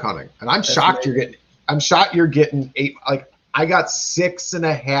for duck hunting, and I'm shocked you're getting 8. Like, I got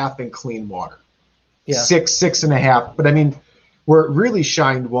 6.5 in clean water. Yeah. 6.5. But I mean, where it really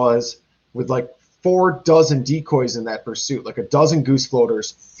shined was with like 4 dozen decoys in that Pursuit, like a dozen goose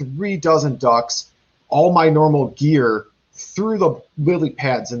floaters, 3 dozen ducks, all my normal gear, through the lily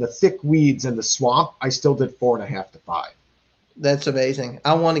pads and the thick weeds and the swamp. I still did 4.5 to 5. That's amazing.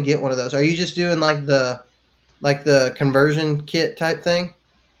 I want to get one of those. Are you just doing like the conversion kit type thing?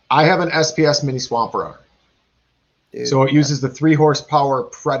 I have an SPS mini swamp runner. Dude, So it uses the 3 horsepower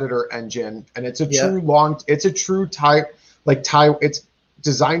Predator engine, and it's a true type, it's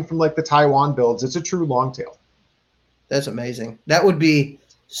designed from like the Taiwan builds. It's a true longtail. that's amazing. That would be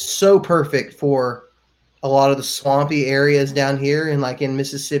so perfect for a lot of the swampy areas down here in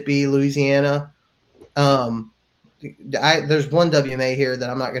Mississippi, Louisiana. There's one WMA here that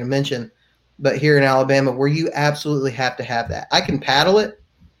I'm not going to mention, but here in Alabama, where you absolutely have to have that. I can paddle it.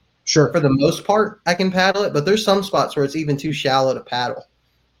 Sure. For the most part, I can paddle it, but there's some spots where it's even too shallow to paddle.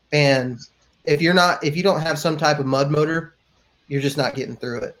 And if you don't have some type of mud motor, you're just not getting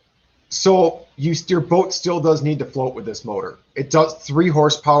through it. So your boat still does need to float with this motor. It does 3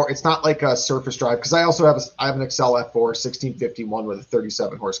 horsepower. It's not like a surface drive, because I also have an Excel F4 1651 with a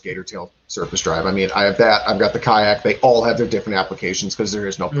 37 horse gator tail surface drive. I mean, I have that. I've got the kayak. They all have their different applications, because there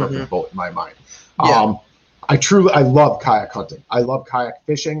is no perfect boat in my mind. Yeah. I love kayak hunting. I love kayak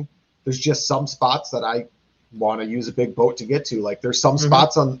fishing. There's just some spots that I want to use a big boat to get to. Like, there's some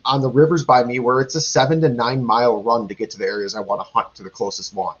spots on the rivers by me where it's a 7 to 9 mile run to get to the areas I want to hunt to the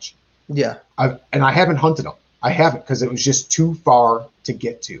closest launch. Yeah. I haven't hunted them. I haven't, because it was just too far to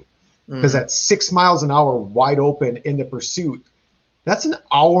get to. Because at 6 miles an hour wide open in the Pursuit, that's an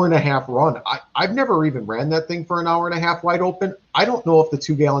hour and a half run. I've never even ran that thing for an hour and a half wide open. I don't know if the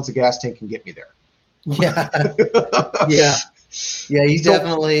 2 gallons of gas tank can get me there. Yeah. Yeah. Yeah. You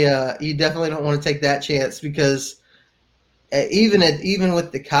definitely don't want to take that chance, because even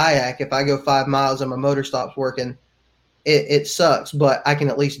with the kayak, if I go 5 miles and my motor stops working, it sucks, but I can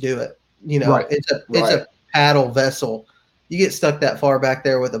at least do it. You know, Right. it's a paddle vessel. You get stuck that far back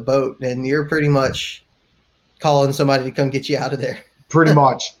there with a boat, and you're pretty much calling somebody to come get you out of there. Pretty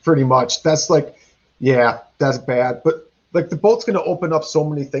much. That's that's bad. But like, the boat's going to open up so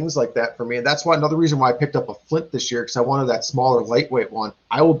many things like that for me. And that's why another reason why I picked up a Flint this year, because I wanted that smaller, lightweight one.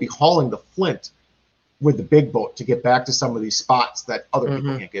 I will be hauling the Flint with the big boat to get back to some of these spots that other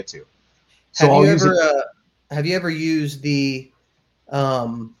people can't get to. So have you ever used the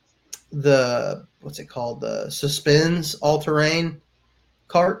what's it called? The Suspends all-terrain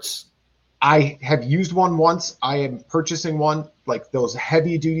carts? I have used one once. I am purchasing one, like those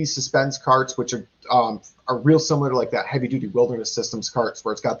heavy duty suspense carts, which are real similar to like that heavy duty Wilderness Systems carts,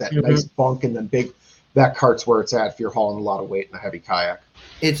 where it's got that nice bunk and then big. That cart's where it's at if you're hauling a lot of weight in a heavy kayak.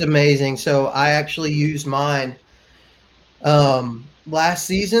 It's amazing. So I actually used mine last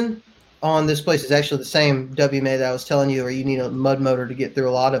season on this place. It's actually the same WMA that I was telling you, where you need a mud motor to get through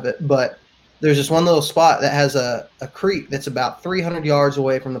a lot of it. But there's this one little spot that has a creek that's about 300 yards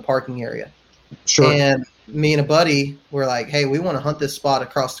away from the parking area. Sure. And me and a buddy were like, hey, we want to hunt this spot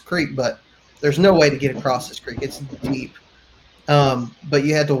across the creek, but there's no way to get across this creek. It's deep. But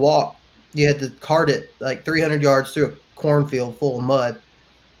you had to walk. You had to cart it like 300 yards through a cornfield full of mud.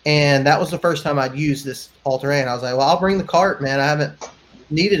 And that was the first time I'd used this all-terrain. I was like, well, I'll bring the cart, man. I haven't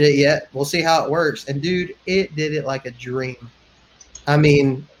needed it yet. We'll see how it works. And, dude, it did it like a dream. I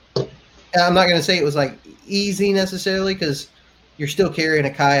mean, I'm not going to say it was like easy necessarily, because you're still carrying a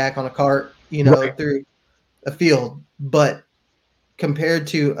kayak on a cart, Right. through a field. But compared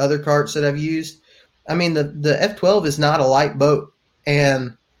to other carts that I've used, I mean, the F12 is not a light boat.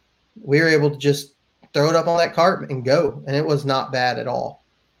 And we were able to just throw it up on that cart and go. And it was not bad at all.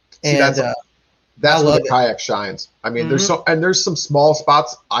 See, And that's where the kayak shines. I mean, there's some small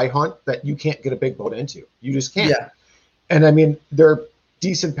spots I hunt that you can't get a big boat into. You just can't. Yeah. And I mean, they're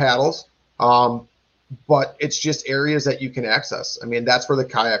decent paddles, but it's just areas that you can access. I mean, that's where the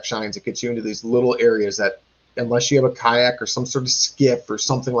kayak shines. It gets you into these little areas that, unless you have a kayak or some sort of skiff or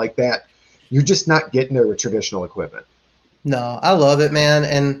something like that, you're just not getting there with traditional equipment. No, I love it, man.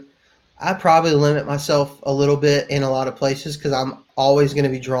 And I probably limit myself a little bit in a lot of places because I'm always going to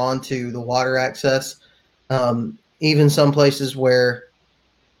be drawn to the water access. Even some places where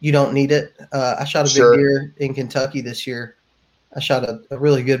you don't need it. I shot a big deer in Kentucky this year. I shot a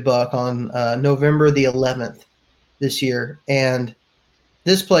really good buck on November the 11th this year. And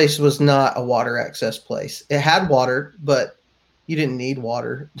this place was not a water access place. It had water, but you didn't need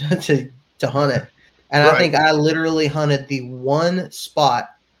water to hunt it. And I think I literally hunted the one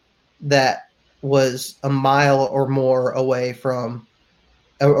spot that was a mile or more away from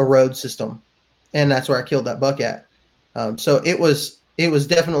a road system. And that's where I killed that buck at. So it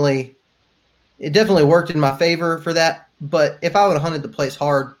definitely worked in my favor for that. But if I would have hunted the place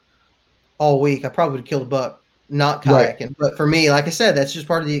hard all week, I probably would have killed a buck, not kayaking. Right. But for me, like I said, that's just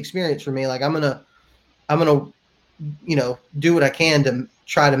part of the experience for me. Like I'm gonna, do what I can to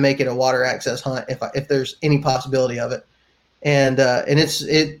try to make it a water access hunt if there's any possibility of it. And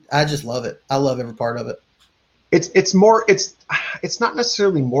I just love it. I love every part of it. It's not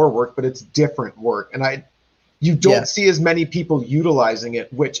necessarily more work, but it's different work. And you don't see as many people utilizing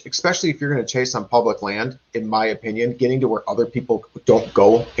it, which, especially if you're going to chase on public land, in my opinion, getting to where other people don't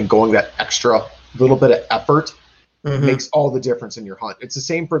go and going that extra little bit of effort makes all the difference in your hunt. It's the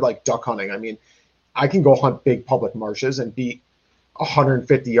same for like duck hunting. I mean, I can go hunt big public marshes and be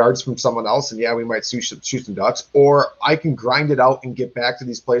 150 yards from someone else, and we might shoot some ducks, or I can grind it out and get back to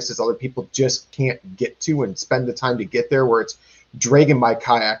these places other people just can't get to and spend the time to get there, where it's dragging my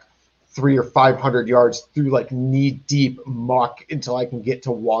kayak 300 or 500 yards through like knee-deep muck until I can get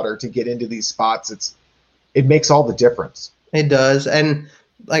to water to get into these spots. It makes all the difference. It does. And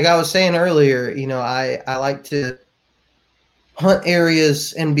like I was saying earlier, I like to hunt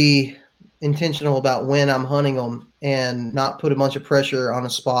areas and be intentional about when I'm hunting them and not put a bunch of pressure on a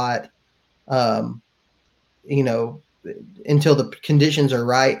spot, until the conditions are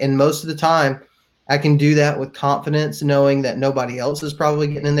right. And most of the time I can do that with confidence, knowing that nobody else is probably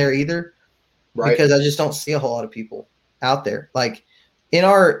getting in there either, because I just don't see a whole lot of people out there. Like in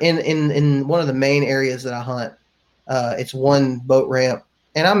one of the main areas that I hunt, it's one boat ramp,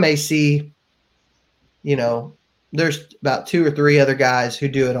 and I may see, there's about 2 or 3 other guys who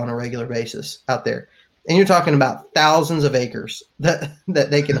do it on a regular basis out there. And you're talking about thousands of acres that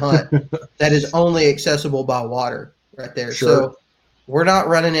they can hunt that is only accessible by water right there. Sure. So we're not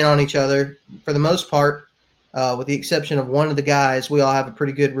running in on each other for the most part, with the exception of one of the guys. We all have a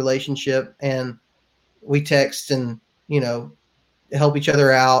pretty good relationship, and we text and, help each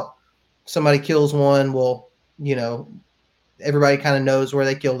other out. Somebody kills one, well, everybody kind of knows where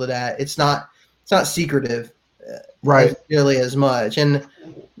they killed it at. It's not secretive. Right. Really as much. And,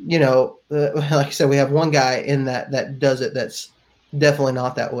 like I said, we have one guy in that does it. That's definitely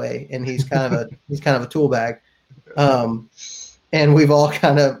not that way. And he's kind of a tool bag. And we've all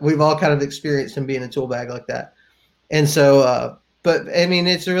kind of experienced him being a tool bag like that. And so, but I mean,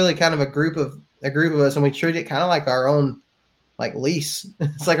 it's really kind of a group of us, and we treat it kind of like our own like lease.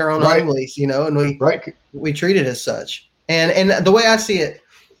 It's like our own Right. home lease, and Right. we treat it as such. And the way I see it,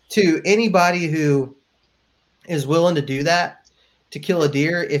 to anybody who is willing to do that, to kill a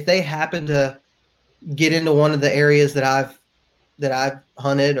deer, if they happen to get into one of the areas that I've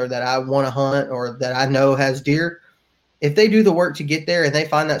hunted or that I want to hunt or that I know has deer, if they do the work to get there and they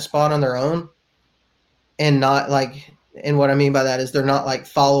find that spot on their own, and not like, and what I mean by that is they're not like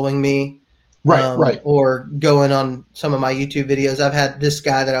following me, Right. or going on some of my YouTube videos. I've had this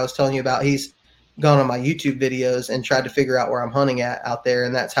guy that I was telling you about. He's gone on my YouTube videos and tried to figure out where I'm hunting at out there,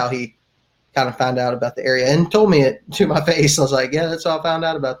 and that's how he kind of found out about the area and told me it to my face. I was like, yeah, that's how I found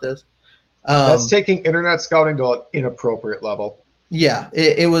out about this. That's taking internet scouting to an inappropriate level. Yeah,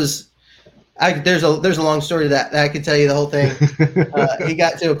 it was. There's a long story to that I could tell you the whole thing. He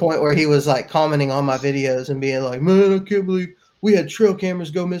got to a point where he was like commenting on my videos and being like, man, I can't believe we had trail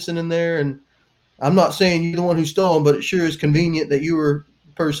cameras go missing in there. And I'm not saying you're the one who stole them, but it sure is convenient that you were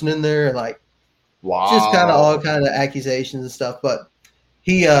the person in there. And like, Wow. just kind of all kind of accusations and stuff. But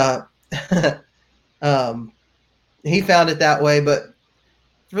he, he found it that way. But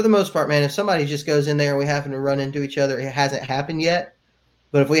for the most part, man, if somebody just goes in there and we happen to run into each other, it hasn't happened yet.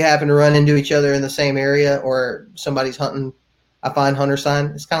 But if we happen to run into each other in the same area or somebody's hunting, I find hunter sign,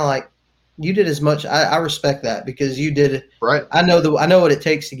 it's kind of like you did as much. I respect that because you did it. Right. I know what it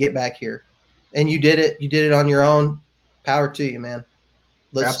takes to get back here, and you did it. You did it on your own. Power to you, man.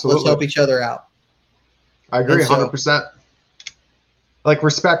 Let's help each other out. I agree 100%. Like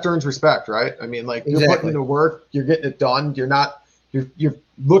respect earns respect, right? I mean, like you're putting in the work, you're getting it done. You're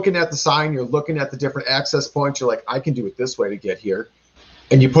looking at the sign, you're looking at the different access points. You're like, I can do it this way to get here.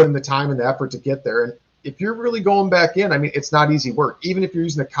 And you put in the time and the effort to get there. And if you're really going back in, I mean, it's not easy work. Even if you're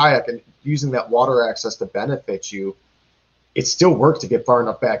using a kayak and using that water access to benefit you, it's still work to get far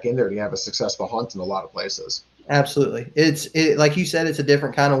enough back in there to have a successful hunt in a lot of places. Absolutely. It's like you said, it's a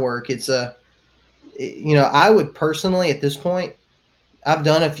different kind of work. It's I would personally at this point, I've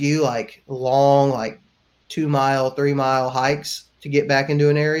done a few like long, like 2 mile, 3 mile hikes to get back into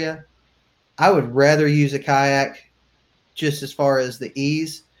an area. I would rather use a kayak just as far as the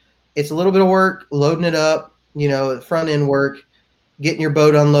ease. It's a little bit of work, loading it up, front end work, getting your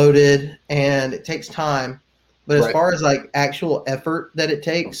boat unloaded, and it takes time. But as far as like actual effort that it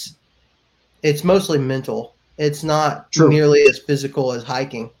takes, it's mostly mental. It's not nearly as physical as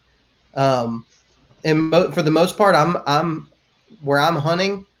hiking. And for the most part, I'm where I'm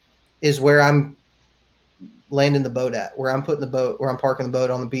hunting is where I'm landing the boat at, where I'm parking the boat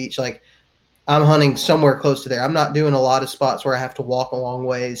on the beach. Like I'm hunting somewhere close to there. I'm not doing a lot of spots where I have to walk a long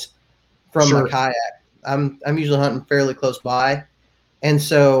ways from my kayak. I'm usually hunting fairly close by. And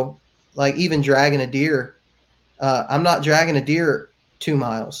so like even dragging a deer, I'm not dragging a deer 2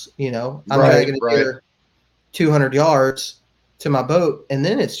 miles, I'm dragging a deer 200 yards to my boat. And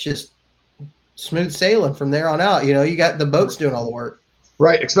then it's just smooth sailing from there on out. You got the boats doing all the work.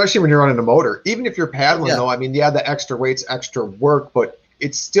 Right. Especially when you're running a motor, even if you're paddling though, I mean, the extra weights, extra work, but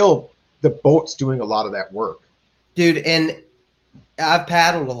it's still the boat's doing a lot of that work. Dude. And I've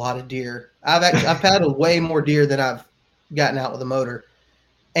paddled a lot of deer. I've paddled way more deer than I've gotten out with a motor,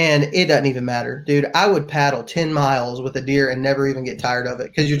 and it doesn't even matter, dude. I would paddle 10 miles with a deer and never even get tired of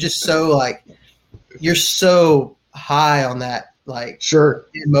it. Cause you're just so like, you're so high on that, like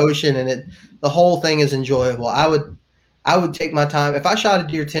emotion, and the whole thing is enjoyable. I would take my time. If I shot a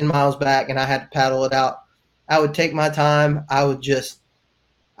deer 10 miles back and I had to paddle it out, I would take my time. I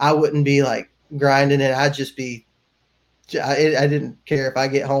wouldn't be like grinding it. I'd just be, I didn't care if I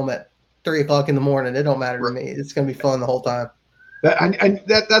get home at 3 o'clock in the morning. It don't matter to me. It's going to be fun the whole time.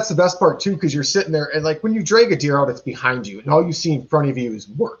 That's the best part too, because you're sitting there and like when you drag a deer out, it's behind you and all you see in front of you is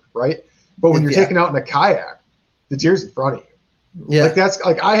work, right? But when you're taking out in a kayak, the deer's in front of you. Yeah. Like that's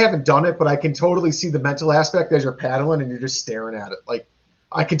like I haven't done it, but I can totally see the mental aspect as you're paddling and you're just staring at it. Like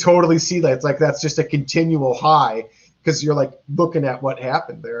I can totally see that. It's like that's just a continual high because you're like looking at what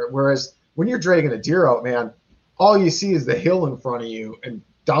happened there. Whereas when you're dragging a deer out, man, all you see is the hill in front of you and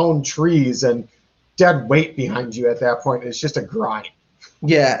down trees and dead weight behind you at that point. It's just a grind.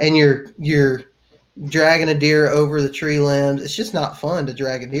 Yeah, and you're dragging a deer over the tree limbs. It's just not fun to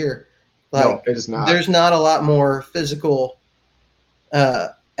drag a deer. Like, no, it is not. There's not a lot more physical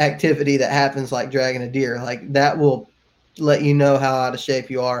activity that happens like dragging a deer. Like that will let you know how out of shape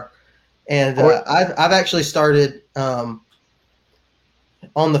you are. And I've actually started on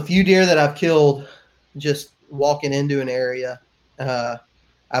the few deer that I've killed, just walking into an area.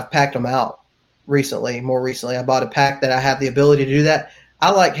 I've packed them out more recently. I bought a pack that I have the ability to do that.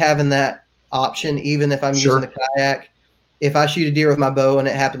 I like having that option, even if I'm using the kayak. If I shoot a deer with my bow and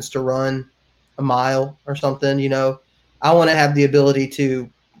it happens to run a mile or something, I want to have the ability to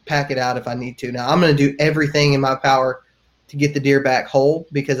pack it out if I need to. Now, I'm going to do everything in my power to get the deer back whole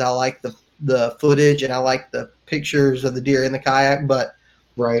because I like the footage and I like the pictures of the deer in the kayak. But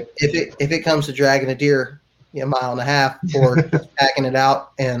right, if it comes to dragging a deer a mile and a half or packing it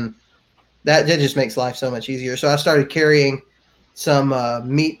out, and that just makes life so much easier. So I started carrying some of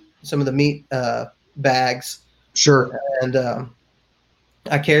the meat bags. Sure. And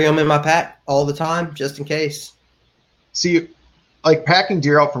I carry them in my pack all the time just in case. See, like packing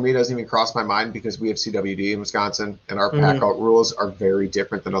deer out for me doesn't even cross my mind because we have CWD in Wisconsin and our pack out rules are very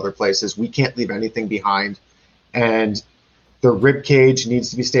different than other places. We can't leave anything behind, and the rib cage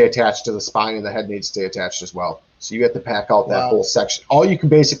needs to stay attached to the spine and the head needs to stay attached as well. So you have to pack out that whole section. All you can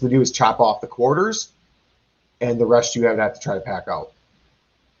basically do is chop off the quarters and the rest you have to try to pack out.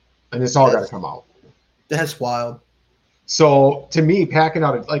 And it's all got to come out. That's wild. So to me, packing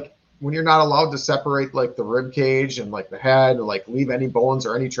out, like when you're not allowed to separate like the rib cage and like the head and like leave any bones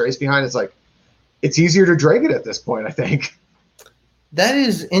or any trace behind, it's like, it's easier to drag it at this point, I think. That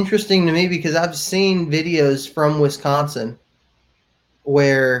is interesting to me because I've seen videos from Wisconsin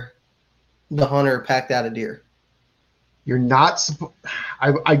where the hunter packed out a deer. You're not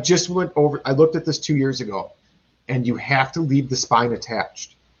I just went over, I looked at this 2 years ago, and you have to leave the spine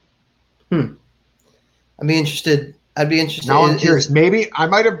attached. I'd be interested. Now I'm curious. Maybe I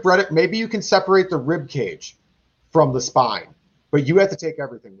might have read it. Maybe you can separate the rib cage from the spine, but you have to take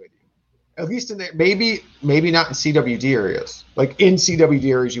everything with you. At least in there, maybe not in CWD areas. Like in CWD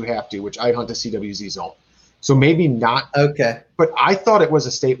areas, you have to, which I hunt a CWZ zone. So maybe not. Okay. But I thought it was a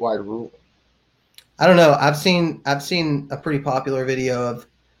statewide rule. I don't know. I've seen a pretty popular video of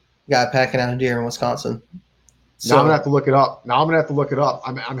a guy packing out a deer in Wisconsin. So, now I'm gonna have to look it up.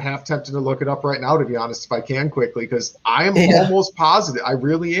 I'm half tempted to look it up right now, to be honest, if I can quickly, because I am almost positive. I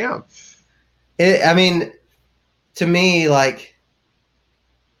really am. I mean, to me, like,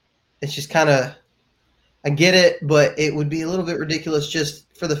 it's just kind of, I get it, but it would be a little bit ridiculous just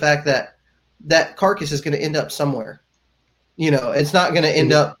for the fact that that carcass is going to end up somewhere. It's not going to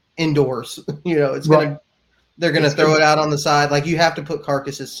end up indoors. It's going to, they're going to throw it out on the side. Like, you have to put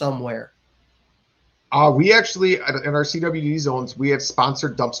carcasses somewhere. We actually, in our CWD zones, we have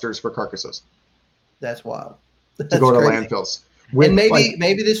sponsored dumpsters for carcasses. That's wild. To go to landfills. And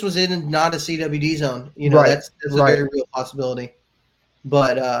maybe this was in not a CWD zone. That's a very real possibility.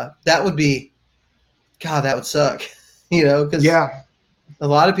 But that would be, God, that would suck. Because a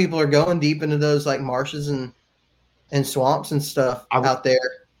lot of people are going deep into those like marshes and swamps and stuff out there.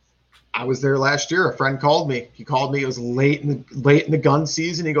 I was there last year. A friend called me. He called me. It was late in the gun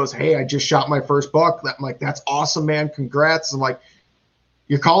season. He goes, "Hey, I just shot my first buck." I'm like, "That's awesome, man. Congrats." I'm like,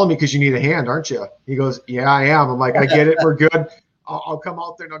 "You're calling me because you need a hand, aren't you?" He goes, "Yeah, I am." I'm like, "I get it. We're good. I'll come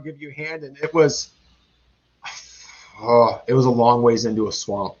out there and I'll give you a hand." And it was a long ways into a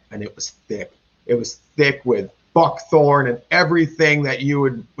swamp, and it was thick. It was thick with buckthorn and everything that you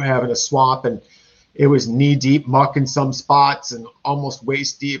would have in a swamp, and it was knee-deep muck in some spots and almost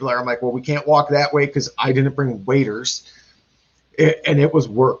waist-deep. I'm like, well, we can't walk that way because I didn't bring waders. And it was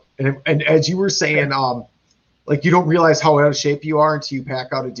work. And as you were saying, like, you don't realize how out of shape you are until you pack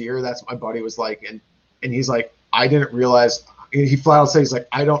out a deer. That's what my buddy was like. And he's like, I didn't realize. He flat out said, he's like,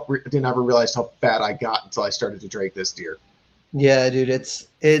 I didn't ever realize how fat I got until I started to drag this deer. Yeah, dude, it's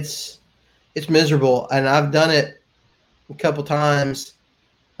miserable. And I've done it a couple times.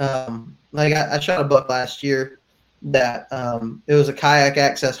 Like I shot a buck last year that it was a kayak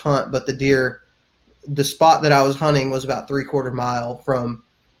access hunt, but the spot that I was hunting was about 3/4 mile from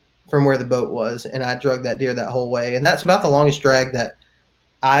where the boat was, and I drug that deer that whole way. And that's about the longest drag that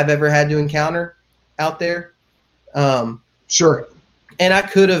I've ever had to encounter out there. Sure. And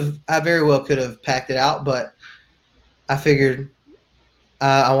I very well could have packed it out, but I figured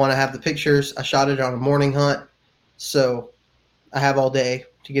I want to have the pictures. I shot it on a morning hunt, so I have all day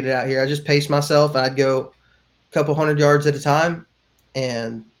to get it out here. I just paced myself. I'd go a couple 100 yards at a time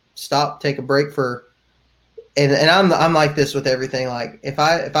and stop, take a break and I'm like this with everything. Like if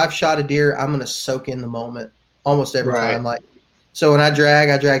I've shot a deer, I'm going to soak in the moment almost every time. Like, so when I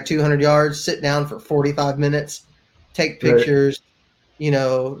drag 200 yards, sit down for 45 minutes, take pictures,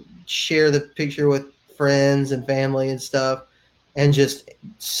 share the picture with friends and family and stuff, and just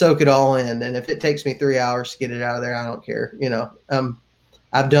soak it all in. And if it takes me 3 hours to get it out of there, I don't care.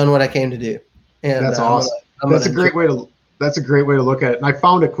 I've done what I came to do. And that's awesome. That's a great way to look at it. And I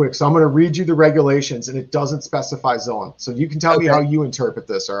found it quick. So I'm going to read you the regulations, and it doesn't specify zone. So you can tell me how you interpret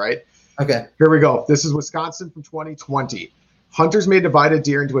this. All right. Okay. Here we go. This is Wisconsin from 2020. Hunters may divide a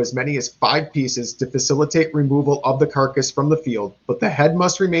deer into as many as 5 pieces to facilitate removal of the carcass from the field, but the head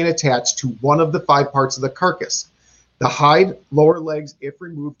must remain attached to one of the 5 parts of the carcass. The hide, lower legs, if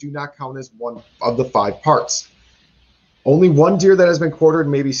removed, do not count as one of the 5 parts. Only one deer that has been quartered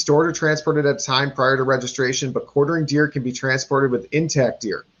may be stored or transported at a time prior to registration, but quartering deer can be transported with intact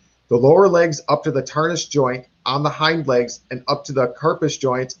deer. The lower legs up to the tarnish joint on the hind legs and up to the carpish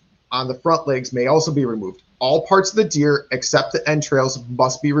joint on the front legs may also be removed. All parts of the deer except the entrails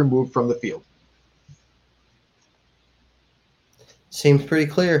must be removed from the field. Seems pretty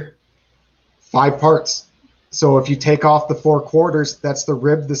clear. 5 parts. So if you take off the 4 quarters, that's the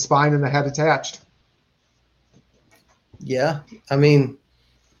rib, the spine, and the head attached. Yeah, I mean,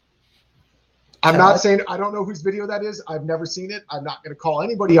 I'm not saying, I don't know whose video that is. I've never seen it. I'm not going to call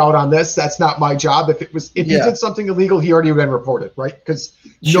anybody out on this. That's not my job. If he did something illegal, he already would have been reported, right? Because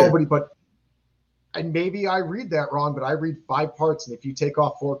nobody, and maybe I read that wrong, but I read 5 parts, and if you take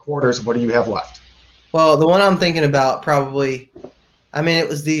off 4 quarters, what do you have left? Well, the one I'm thinking about probably, I mean, it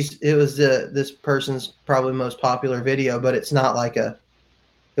was this person's probably most popular video, but it's not like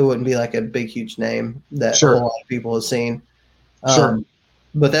it wouldn't be like a big, huge name that a whole lot of people have seen. Sure.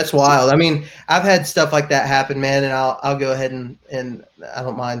 But that's wild. I mean, I've had stuff like that happen, man, and I'll go ahead and I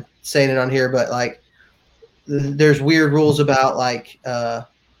don't mind saying it on here, but like there's weird rules about like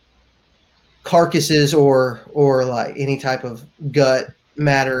carcasses or like any type of gut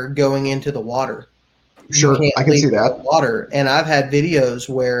matter going into the water. Sure, I can see that. Water, and I've had videos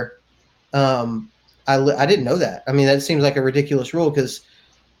where I didn't know that. I mean, that seems like a ridiculous rule because,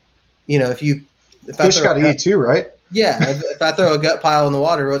 you know, if fish got to eat too, right? Yeah, if I throw a gut pile in the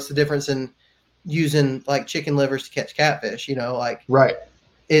water, what's the difference in using like chicken livers to catch catfish? You know, like right.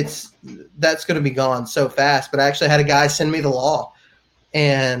 That's going to be gone so fast. But I actually had a guy send me the law,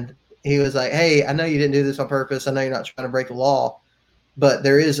 and he was like, "Hey, I know you didn't do this on purpose. I know you're not trying to break the law, but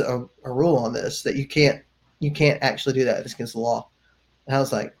there is a rule on this that you can't actually do that. It's against the law." And I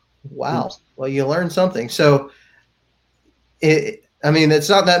was like, "Wow, well, you learned something." So, I mean, it's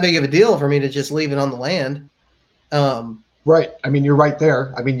not that big of a deal for me to just leave it on the land. Right. I mean, you're right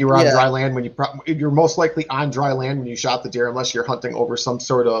there. I mean, you were on dry land when you're most likely on dry land when you shot the deer, unless you're hunting over some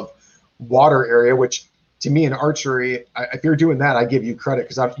sort of water area, which to me in archery, if you're doing that, I give you credit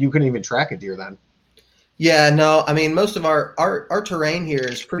because you couldn't even track a deer then. Yeah, no, I mean, most of our terrain here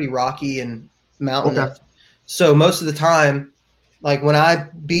is pretty rocky and mountainous. Okay. So most of the time, like when I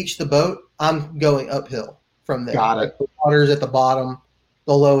beach the boat, I'm going uphill from there. Got it. The water's at the bottom,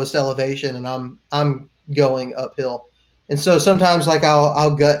 the lowest elevation, and I'm going uphill. And so sometimes like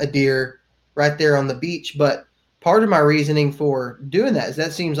I'll gut a deer right there on the beach. But part of my reasoning for doing that is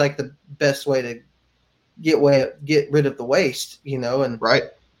that seems like the best way to get rid of the waste, you know, and right.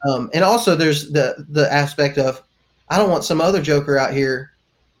 And also there's the aspect of I don't want some other joker out here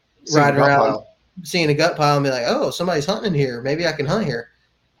riding around seeing a gut pile and be like, oh, somebody's hunting here. Maybe I can hunt here.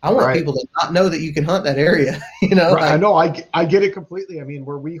 I want people to not know that you can hunt that area. You know, right. I know. I get it completely. I mean,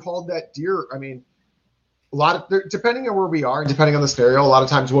 where we hauled that deer, I mean, a lot of depending on where we are and depending on the scenario, a lot of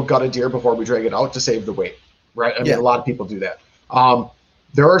times we'll gut a deer before we drag it out to save the weight. Right. I mean, a lot of people do that.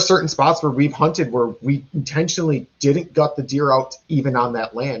 There are certain spots where we've hunted where we intentionally didn't gut the deer out even on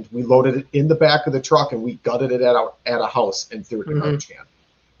that land. We loaded it in the back of the truck and we gutted it at a house and threw it in a garbage can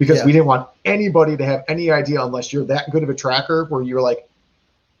because we didn't want anybody to have any idea unless you're that good of a tracker where you're like,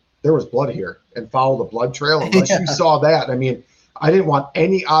 there was blood here and follow the blood trail. Unless you saw that. I mean, I didn't want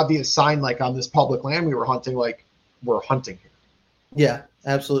any obvious sign like on this public land we were hunting, like we're hunting here. Yeah,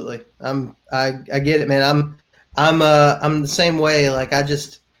 absolutely. I get it, man. I'm the same way. Like I've done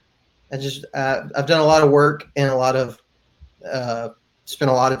a lot of work and a lot of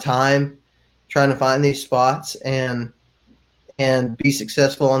spent a lot of time trying to find these spots and be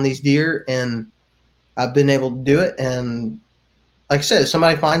successful on these deer, and I've been able to do it. And like I said, if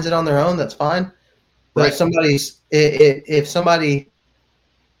somebody finds it on their own, that's fine. But if somebody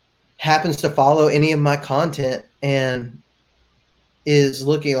happens to follow any of my content and is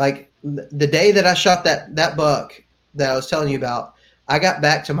looking like the day that I shot that buck that I was telling you about, I got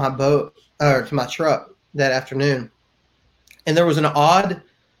back to my boat or to my truck that afternoon, and there was an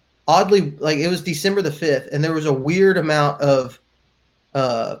oddly, like it was December the 5th, and there was a weird amount of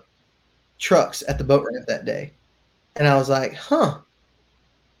trucks at the boat ramp that day, and I was like,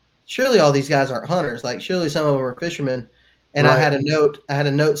 surely all these guys aren't hunters. Like surely some of them are fishermen. And I had a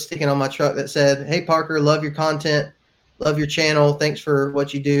note sticking on my truck that said, "Hey Parker, love your content, love your channel. Thanks for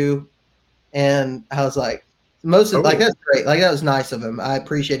what you do." And I was like, that's great. Like that was nice of him. I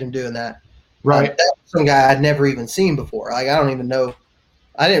appreciate him doing that. Right. That was some guy I'd never even seen before. Like I don't even know.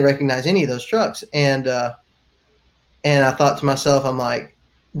 I didn't recognize any of those trucks. And I thought to myself, I'm like,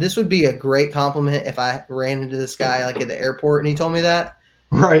 this would be a great compliment if I ran into this guy like at the airport and he told me that.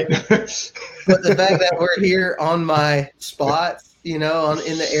 Right. But the fact that we're here on my spots, in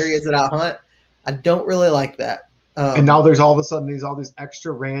the areas that I hunt, I don't really like that. And now there's all of a sudden all these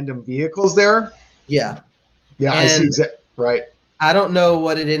extra random vehicles there. Yeah. Yeah, I see right. I don't know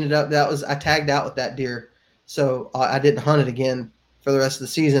what it ended up. I tagged out with that deer, so I didn't hunt it again for the rest of the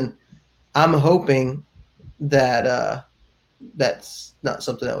season. I'm hoping that that's not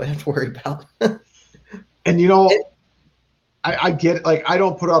something that we have to worry about. And I get it. Like, I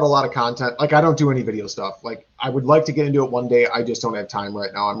don't put out a lot of content. Like, I don't do any video stuff. Like, I would like to get into it one day. I just don't have time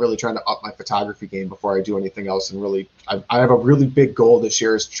right now. I'm really trying to up my photography game before I do anything else. And really, I have a really big goal this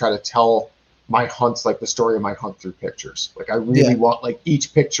year is to try to tell my hunts, like the story of my hunt through pictures. Like, I really want, like,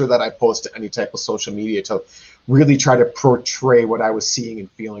 each picture that I post to any type of social media to really try to portray what I was seeing and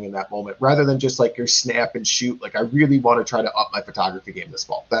feeling in that moment, rather than just like your snap and shoot. Like, I really want to try to up my photography game this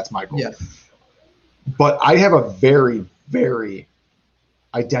fall. That's my goal. Yeah. But I have a very, very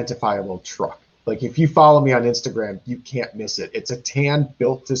identifiable truck. Like, if you follow me on Instagram, you can't miss it. It's a tan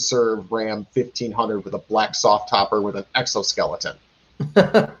built to serve Ram 1500 with a black soft topper with an exoskeleton.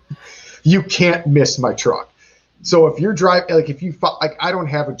 You can't miss my truck. So if you're driving, like, I don't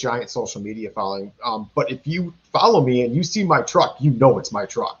have a giant social media following, but if you follow me and you see my truck, it's my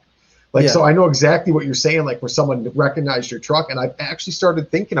truck. Like, so I know exactly what you're saying, like, where someone recognized your truck. And I've actually started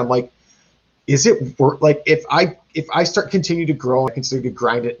thinking, I'm like, is it worth, like, if I start continue to grow and continue to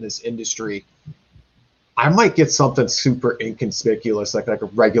grind it in this industry, I might get something super inconspicuous, like a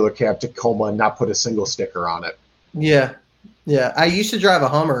regular cab Tacoma, and not put a single sticker on it. Yeah. Yeah. I used to drive a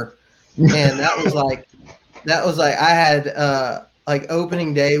Hummer, and that was like I had like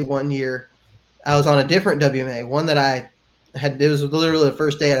opening day one year, I was on a different WMA, one that I had. It was literally the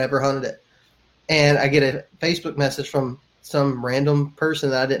first day I'd ever hunted it, and I get a Facebook message from some random person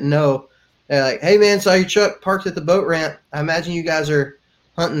that I didn't know. They're like, "Hey man, saw your truck parked at the boat ramp. I imagine you guys are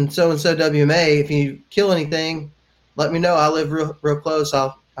hunting so and so WMA. If you kill anything, let me know. I live real close.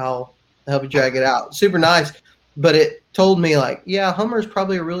 I'll help you drag it out." Super nice, but it told me, like, yeah, Hummer is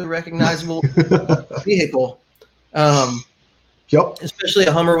probably a really recognizable vehicle. Yep. Especially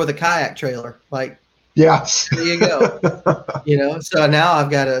a Hummer with a kayak trailer. Like, yeah, there you go. So now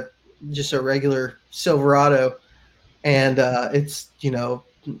I've got just a regular Silverado, and it's, you're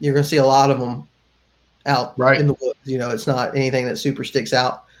going to see a lot of them out in the woods. It's not anything that super sticks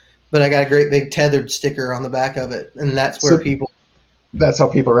out, but I got a great big tethered sticker on the back of it, and that's where that's how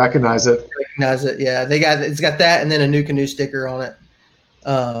people recognize it. Yeah, it's got that, and then a new canoe sticker on it,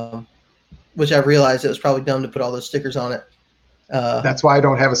 which I realized it was probably dumb to put all those stickers on it. That's why I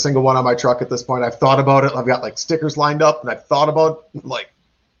don't have a single one on my truck at this point. I've thought about it. I've got like stickers lined up, and I've thought about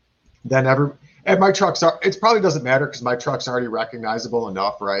and my trucks it probably doesn't matter because my truck's already recognizable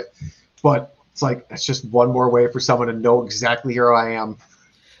enough, right? But it's like, it's just one more way for someone to know exactly where I am.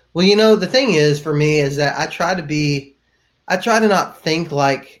 Well, the thing is for me is that I try to not think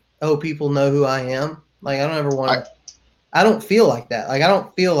like, oh, people know who I am. Like, I don't ever want to, I don't feel like that. Like, I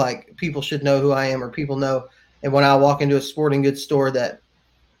don't feel like people should know who I am, or people know. And when I walk into a sporting goods store that,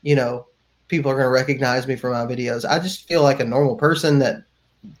 people are going to recognize me from my videos. I just feel like a normal person, that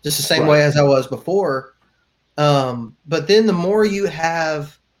just the same way as I was before. But then the more you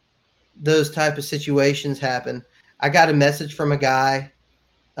have those type of situations happen, I got a message from a guy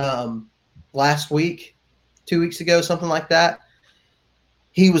last week, 2 weeks ago, something like that.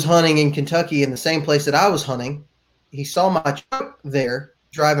 He was hunting in Kentucky in the same place that I was hunting. He saw my truck there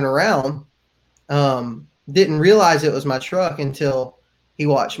driving around. Didn't realize it was my truck until he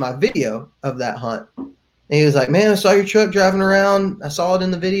watched my video of that hunt. And he was like, "Man, I saw your truck driving around. I saw it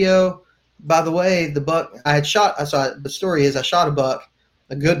in the video. By the way, the buck I shot, the story is I shot a buck,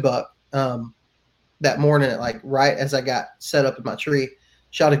 a good buck, that morning, like right as I got set up in my tree.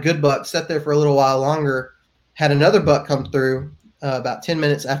 Shot a good buck, sat there for a little while longer, had another buck come through about 10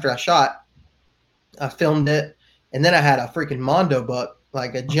 minutes after I shot. I filmed it, and then I had a freaking Mondo buck,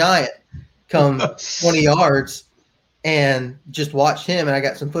 like a giant, come 20 yards, and just watched him, and I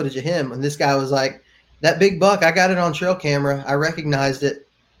got some footage of him. And this guy was like, "That big buck, I got it on trail camera. I recognized it,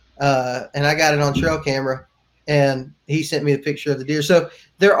 and I got it on trail camera." And he sent me a picture of the deer. So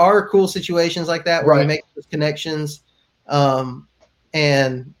there are cool situations like that where you make those connections.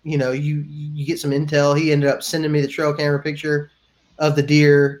 And you get some intel. He ended up sending me the trail camera picture of the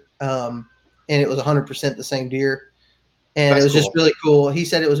deer, and it was 100% the same deer. And it was just really cool. He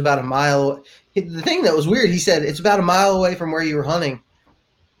said it was about a mile. The thing that was weird, he said it's about a mile away from where you were hunting.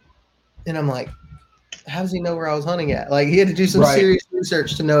 And I'm like, how does he know where I was hunting at? Like, he had to do some serious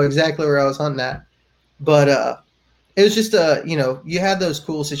research to know exactly where I was hunting at. But it was just you have those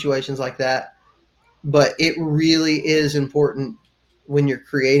cool situations like that. But it really is important when you're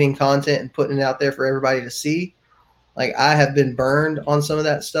creating content and putting it out there for everybody to see. Like, I have been burned on some of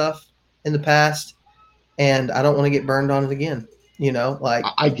that stuff in the past, and I don't want to get burned on it again. Like,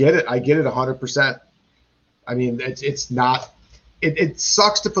 I get it. I get it 100%. I mean, it's not. It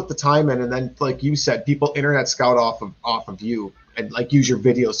sucks to put the time in, and then, like you said, people internet scout off of you and like use your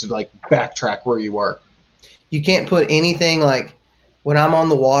videos to like backtrack where you were. You can't put anything, like when I'm on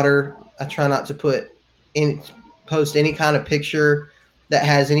the water, I try not to post any kind of picture that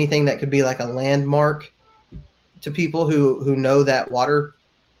has anything that could be like a landmark to people who know that water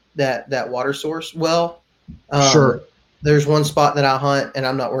source well. Sure. There's one spot that I hunt, and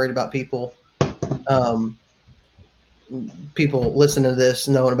I'm not worried about people listening to this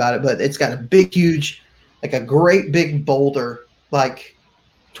knowing about it, but it's got a big, huge, like a great big boulder, like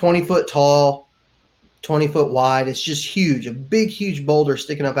 20 foot tall, 20 foot wide. It's just huge, a big, huge boulder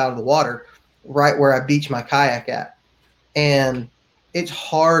sticking up out of the water right where I beach my kayak at. And it's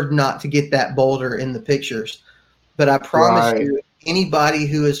hard not to get that boulder in the pictures. But I promise you, anybody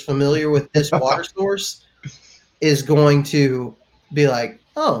who is familiar with this water source is going to be like,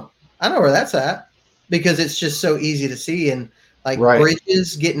 oh, I know where that's at, because it's just so easy to see. And like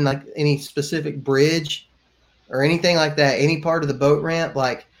bridges, getting like any specific bridge or anything like that, any part of the boat ramp,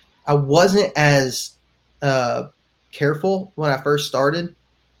 like I wasn't as careful when I first started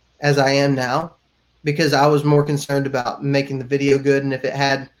as I am now, because I was more concerned about making the video good. And if it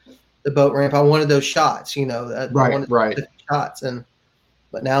had the boat ramp, I wanted those shots, shots.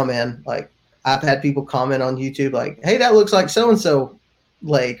 But now, man, like I've had people comment on YouTube like, hey, that looks like so-and-so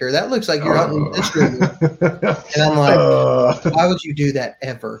lake, or that looks like you're hunting this river. And I'm like, why would you do that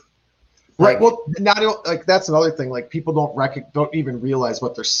ever? Right. Well, not like that's another thing. Like people don't even realize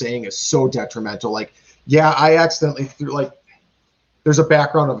what they're saying is so detrimental. Like, yeah, I accidentally threw like, there's a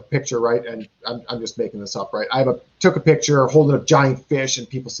background of a picture, right? And I'm just making this up, right? Took a picture holding a giant fish, and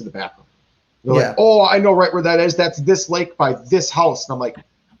people see the background. They're like, oh, I know right where that is. That's this lake by this house. And I'm like,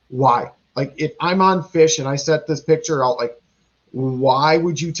 why? Like, if I'm on fish and I set this picture out, like, why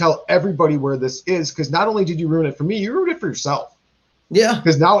would you tell everybody where this is? Because not only did you ruin it for me, you ruined it for yourself. Yeah.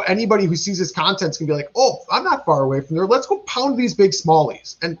 Because now anybody who sees this content's gonna be like, oh, I'm not far away from there. Let's go pound these big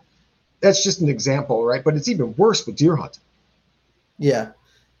smallies. And that's just an example, right? But it's even worse with deer hunting. Yeah,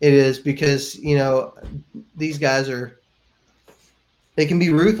 it is, because, these guys they can be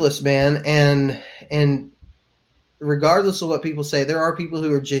ruthless, man. And regardless of what people say, there are people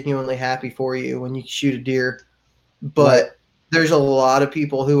who are genuinely happy for you when you shoot a deer, but there's a lot of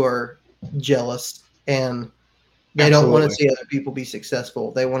people who are jealous, and they don't want to see other people be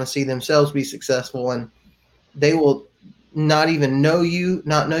successful. They want to see themselves be successful, and they will not even know you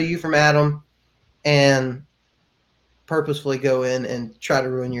from Adam, and purposefully go in and try to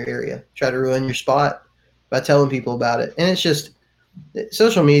ruin your area, try to ruin your spot by telling people about it. And it's just,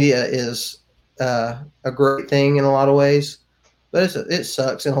 social media is a great thing in a lot of ways, but it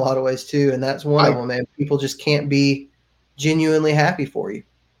sucks in a lot of ways too. And that's one of them, man. People just can't be genuinely happy for you.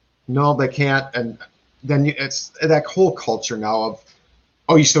 No, they can't. And then it's that whole culture now of,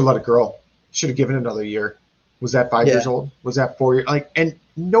 oh, you should have let it grow. Should have given it another year. Was that 5 years old? Was that 4 years? Like, and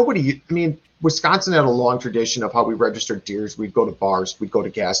nobody, I mean, Wisconsin had a long tradition of how we registered deers. We'd go to bars, we'd go to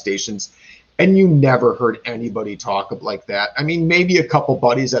gas stations, and you never heard anybody talk like that. I mean, maybe a couple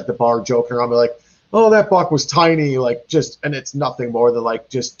buddies at the bar joking around, like, oh, that buck was tiny, like and it's nothing more than like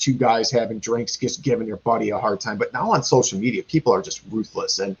just two guys having drinks, just giving your buddy a hard time. But now on social media, people are just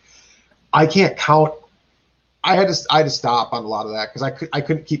ruthless, and I can't count. I had to stop on a lot of that because I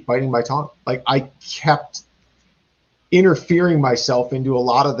couldn't keep biting my tongue. Like I kept interfering myself into a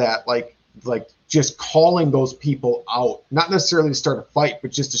lot of that, like just calling those people out, not necessarily to start a fight,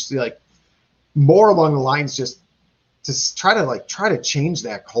 but just to see like more along the lines, just to try to change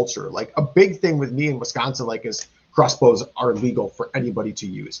that culture. Like a big thing with me in Wisconsin, like is crossbows are legal for anybody to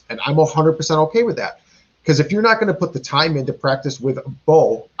use. And I'm 100% okay with that. Because if you're not going to put the time in to practice with a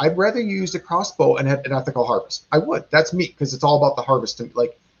bow, I'd rather you use a crossbow and have an ethical harvest. I would. That's me, because it's all about the harvest. To me.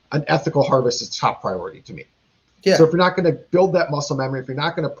 Like an ethical harvest is top priority to me. Yeah. So if you're not going to build that muscle memory, if you're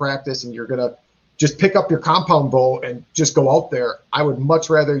not going to practice and you're going to just pick up your compound bow and just go out there, I would much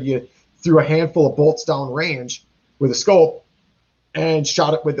rather you threw a handful of bolts down range with a scope and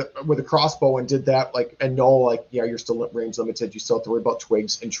shot it with a crossbow and did that, like, and know, like, yeah, you're still range limited. You still have to worry about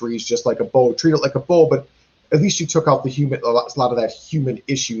twigs and trees just like a bow. Treat it like a bow, but at least you took out a lot of that human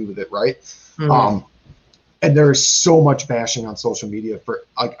issue with it, right? Mm-hmm. And there is so much bashing on social media for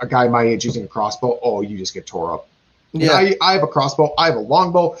a guy my age using a crossbow. Oh, you just get tore up. Yeah, I have a crossbow. I have a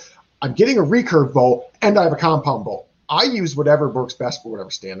longbow. I'm getting a recurve bow, and I have a compound bow. I use whatever works best for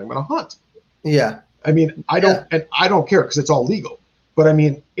whatever stand I'm going to hunt. Yeah. I mean, I don't care because it's all legal. But I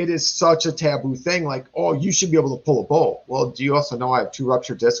mean, it is such a taboo thing. Like, oh, you should be able to pull a bow. Well, do you also know I have 2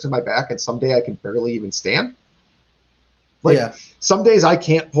 ruptured discs in my back, and someday I can barely even stand? Like, some days I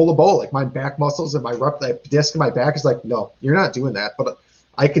can't pull a bow. Like, my back muscles and that disc in my back is like, no, you're not doing that. But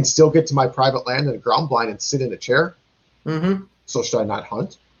I can still get to my private land in a ground blind and sit in a chair. Mm-hmm. So should I not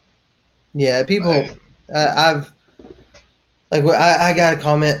hunt? Yeah, people. I got a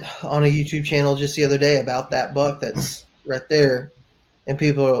comment on a YouTube channel just the other day about that buck that's right there, and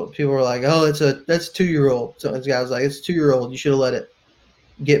people were like, "Oh, that's a 2-year-old." So this guy was like, "It's a 2-year-old. You should have let it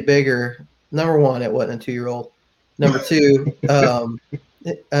get bigger." Number one, it wasn't a 2-year-old. Number two,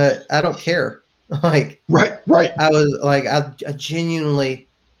 I don't care. Like, right. I was like, I genuinely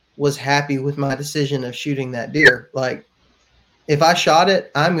was happy with my decision of shooting that deer. Like, if I shot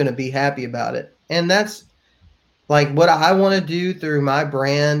it, I'm going to be happy about it. And that's like what I want to do through my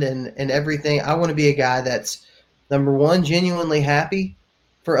brand and everything. I want to be a guy that's, number one, genuinely happy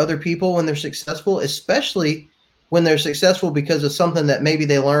for other people when they're successful, especially when they're successful because of something that maybe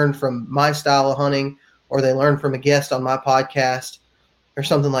they learned from my style of hunting, or they learned from a guest on my podcast or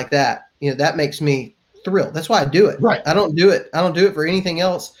something like that. You know, that makes me thrilled. That's why I do it. Right. I don't do it for anything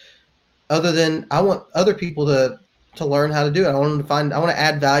else other than I want other people to learn how to do it. I want them I want to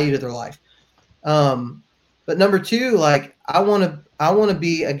add value to their life. But number two, like, I want to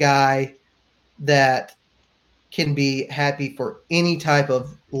be a guy that can be happy for any type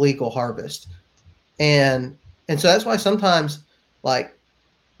of legal harvest. And so that's why sometimes, like,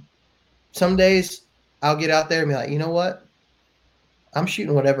 some days I'll get out there and be like, you know what? I'm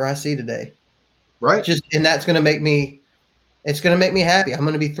shooting whatever I see today. Right. And that's going to make me, it's going to make me happy. I'm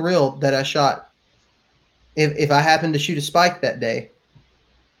going to be thrilled that I shot. If I happen to shoot a spike that day,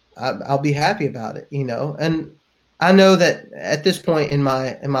 I'll be happy about it, you know? And I know that at this point in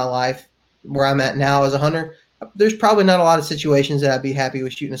my life where I'm at now as a hunter, there's probably not a lot of situations that I'd be happy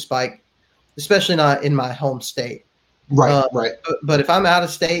with shooting a spike, especially not in my home state. Right. Right. But if I'm out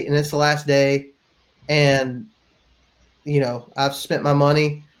of state and it's the last day and, you know, I've spent my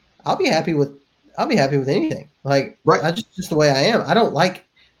money, I'll be happy with anything. Like, right. I just the way I am.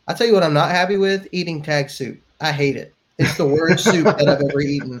 I'll tell you what I'm not happy with: eating tag soup. I hate it. It's the worst soup that I've ever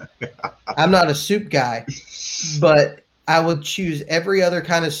eaten. I'm not a soup guy, but I would choose every other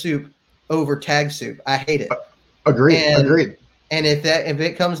kind of soup over tag soup. I hate it. Agreed. And if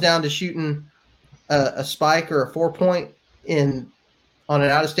it comes down to shooting a spike or a 4-point on an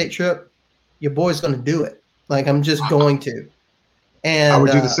out-of-state trip, your boy's going to do it. Like, I'm just going to. And I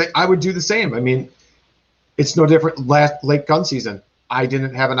would do the same. I would do the same. I mean, it's no different. Late gun season, I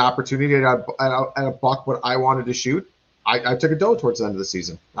didn't have an opportunity at a buck what I wanted to shoot. I took a doe towards the end of the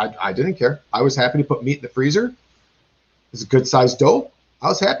season. I didn't care. I was happy to put meat in the freezer. It was a good sized doe. I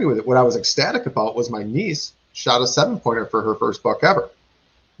was happy with it. What I was ecstatic about was my niece shot a 7-pointer for her first buck ever.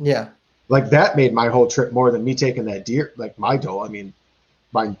 Yeah. Like, that made my whole trip more than me taking that deer, like my doe. I mean,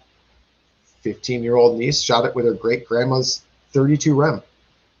 my 15-year-old niece shot it with her great grandma's 32 Rem.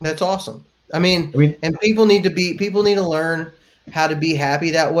 That's awesome. I mean, and people need to learn how to be happy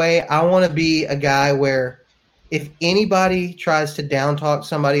that way. I want to be a guy where if anybody tries to down talk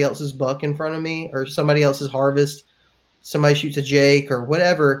somebody else's buck in front of me or somebody else's harvest, somebody shoots a Jake or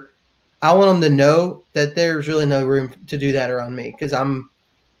whatever, I want them to know that there's really no room to do that around me. Cause I'm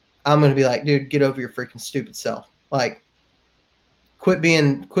going to be like, dude, get over your freaking stupid self. Like, quit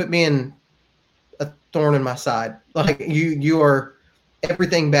being a thorn in my side. Like, you are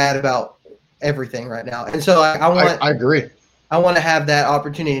everything bad about everything right now. And so I agree. I want to have that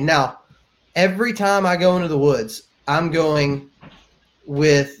opportunity. Now, every time I go into the woods, I'm going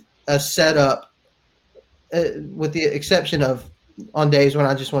with a setup, with the exception of on days when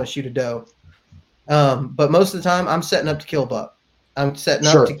I just want to shoot a doe. But most of the time, I'm setting up to kill a buck. I'm setting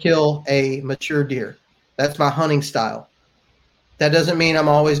up to kill a mature deer. That's my hunting style. That doesn't mean I'm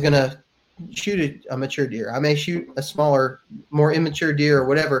always going to shoot a mature deer. I may shoot a smaller, more immature deer or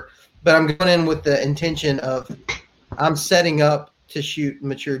whatever, but I'm going in with the intention of I'm setting up to shoot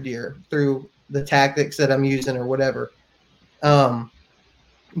mature deer through the tactics that I'm using or whatever.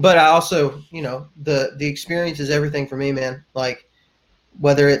 But I also, you know, the experience is everything for me, man. Like,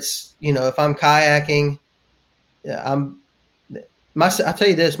 whether it's, you know, if I'm kayaking, I'll tell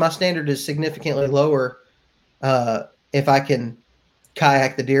you this, my standard is significantly lower if I can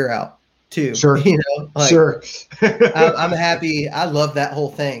kayak the deer out too. Sure. You know, like, sure. I'm happy. I love that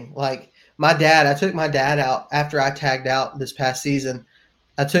whole thing. Like, I took my dad out after I tagged out this past season.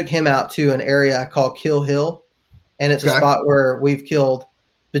 I took him out to an area I call Kill Hill, and it's a spot where we've killed,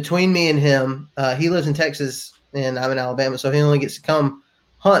 between me and him. He lives in Texas and I'm in Alabama, so he only gets to come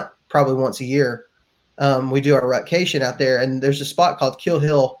hunt probably once a year. we do our rutcation out there, and there's a spot called Kill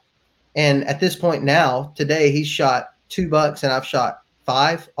Hill. And at this point now, today, he's shot 2 bucks, and I've shot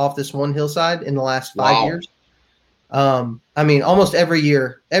 5 off this one hillside in the last 5 years. I mean, almost every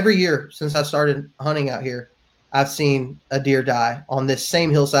year since I started hunting out here, I've seen a deer die on this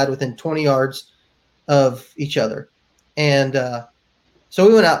same hillside within 20 yards of each other. And so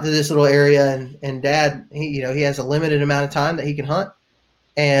we went out to this little area, and Dad, he has a limited amount of time that he can hunt.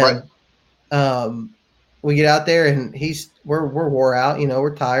 And we get out there, and we're wore out,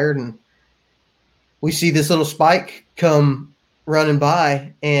 we're tired, and we see this little spike come running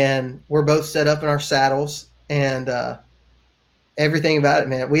by, and we're both set up in our saddles, and everything about it,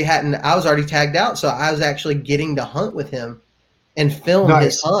 man. I was already tagged out, so I was actually getting to hunt with him and film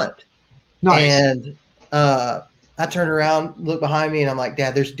his hunt. Nice. And I turn around, look behind me, and I'm like,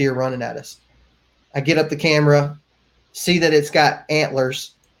 Dad, there's deer running at us. I get up the camera, see that it's got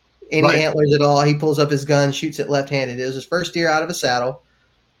antlers, antlers at all. He pulls up his gun, shoots it left-handed. It was his first deer out of a saddle.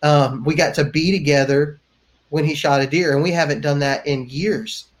 We got to be together when he shot a deer, and we haven't done that in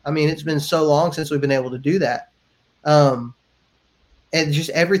years. I mean, it's been so long since we've been able to do that. And just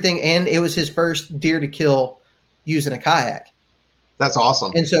everything. And it was his first deer to kill using a kayak. That's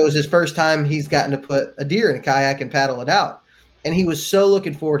awesome. And so it was his first time he's gotten to put a deer in a kayak and paddle it out. And he was so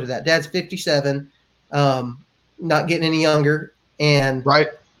looking forward to that. Dad's 57, not getting any younger. And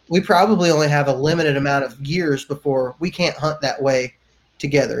we probably only have a limited amount of years before we can't hunt that way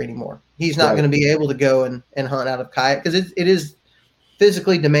together anymore. He's not going to be able to go and hunt out of kayak because it is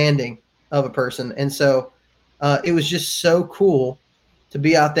physically demanding of a person. And so it was just so cool to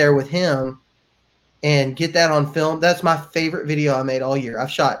be out there with him and get that on film. That's my favorite video I made all year. I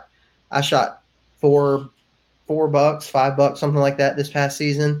shot 4 bucks, 5 bucks, something like that this past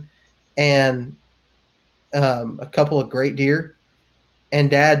season, and a couple of great deer.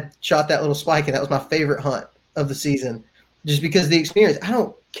 And Dad shot that little spike, and that was my favorite hunt of the season, just because of the experience. I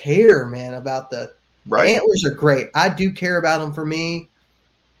don't care, man, about the antlers are great. I do care about them for me.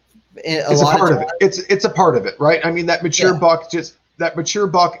 It's a part of it. It's a part of it, right? I mean, that mature buck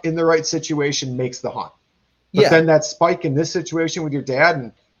in the right situation makes the hunt. But then that spike in this situation with your dad,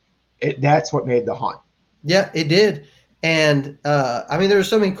 and that's what made the hunt. Yeah, it did. And I mean, there were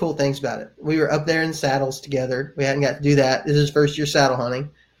so many cool things about it. We were up there in saddles together. We hadn't got to do that. This is his first year saddle hunting.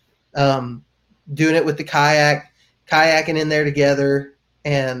 Doing it with the kayaking in there together,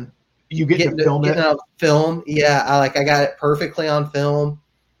 and you getting to film it on film. Yeah, I got it perfectly on film.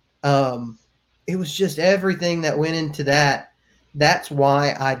 It was just everything that went into that. That's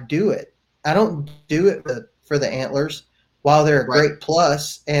why I do it. I don't do it for the antlers. While they're a great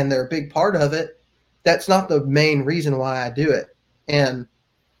plus and they're a big part of it, that's not the main reason why I do it. And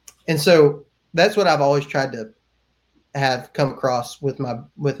so that's what I've always tried to have come across with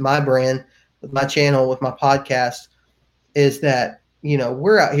my brand, with my channel, with my podcast, is that,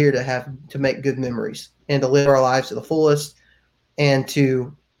 we're out here to make good memories and to live our lives to the fullest and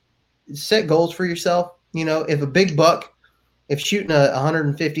to set goals for yourself. If shooting a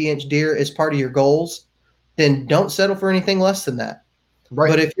 150-inch deer is part of your goals, then don't settle for anything less than that. Right.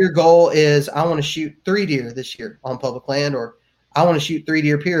 But if your goal is, I want to shoot 3 deer this year on public land, or I want to shoot 3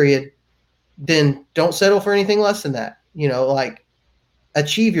 deer period, then don't settle for anything less than that.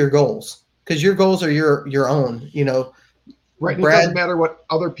 Achieve your goals, because your goals are your own, Right. It doesn't matter what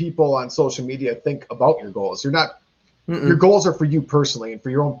other people on social media think about your goals. Your goals are for you personally and for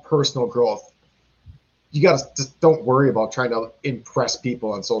your own personal growth. You got to just don't worry about trying to impress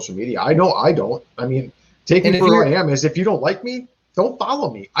people on social media. I know I don't. I mean, take me for who I am. Is if you don't like me, don't follow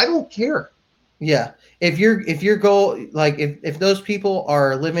me. I don't care. Yeah. If your goal, if those people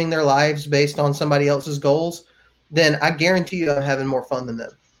are living their lives based on somebody else's goals, then I guarantee you I'm having more fun than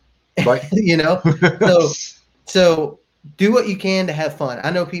them. Right. So do what you can to have fun.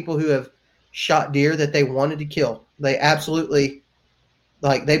 I know people who have shot deer that they wanted to kill. They absolutely,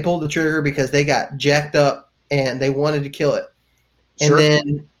 they pulled the trigger because they got jacked up and they wanted to kill it. And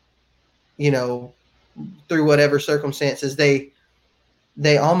then, through whatever circumstances, they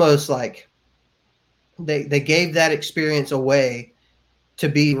almost they gave that experience away to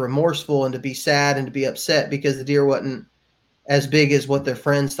be remorseful and to be sad and to be upset because the deer wasn't as big as what their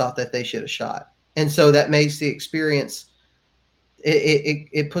friends thought that they should have shot. And so that makes the experience,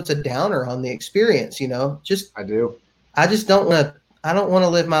 it puts a downer on the experience, I just don't want to. I don't want to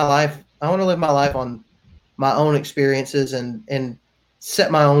live my life. I want to live my life on my own experiences and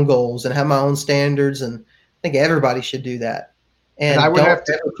set my own goals and have my own standards. And I think everybody should do that. And I would ever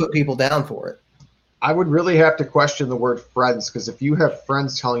put people down for it. I would really have to question the word friends, because if you have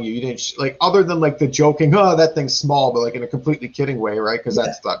friends telling you didn't other than the joking, oh, that thing's small, but in a completely kidding way, right? Because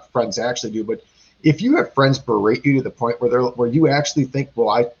that's what friends actually do. But if you have friends berate you to the point where you actually think, well,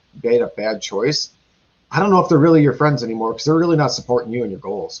 I made a bad choice, I don't know if they're really your friends anymore because they're really not supporting you and your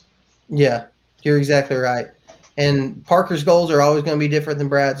goals. Yeah, you're exactly right. And Parker's goals are always going to be different than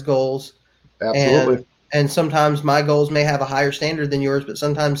Brad's goals. Absolutely. And sometimes my goals may have a higher standard than yours, but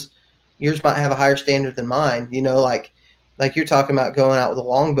sometimes yours might have a higher standard than mine. You know, like you're talking about going out with a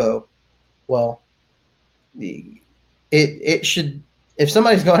longbow. Well, it should, if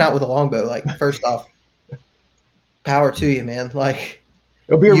somebody's going out with a longbow, like, first off, power to you, man. Like,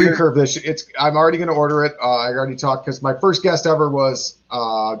 it'll be a recurve this year. I'm already going to order it. I already talked because my first guest ever was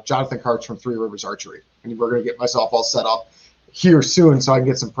Jonathan Karch from Three Rivers Archery, and we're going to get myself all set up here soon so I can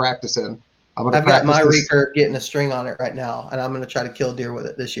get some practice in. I've got my recurve getting a string on it right now, and I'm going to try to kill deer with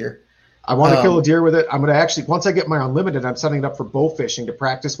it this year. I want to kill a deer with it. I'm going to actually, once I get my unlimited, I'm setting it up for bow fishing to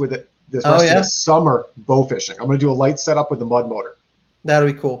practice with it this rest of the summer bow fishing. I'm going to do a light setup with the mud motor.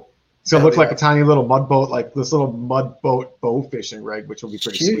 That'll be cool. So it looks like a tiny little mud boat, like this little mud boat bow fishing rig, which will be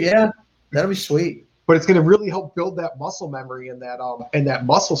pretty sweet. Yeah, that'll be sweet. But it's going to really help build that muscle memory and that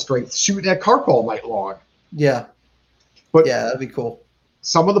muscle strength shooting that carp all night long. Yeah. But yeah, that'd be cool.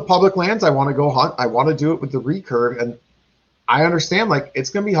 Some of the public lands I want to go hunt. I want to do it with the recurve, and I understand, like,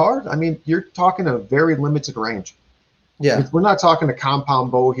 it's going to be hard. I mean, you're talking a very limited range. Yeah. I mean, we're not talking a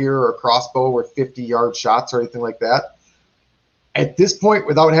compound bow here or a crossbow with 50-yard shots or anything like that. At this point,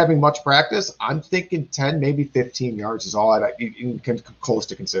 without having much practice, I'm thinking 10, maybe 15 yards is all you can close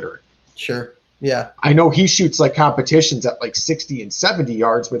to consider it. Sure. Yeah. I know he shoots like competitions at like 60 and 70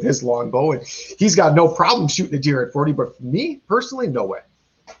 yards with his longbow, and he's got no problem shooting a deer at 40. But for me personally, no way.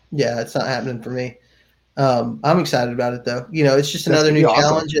 Yeah, it's not happening for me. I'm excited about it though. You know, it's just another new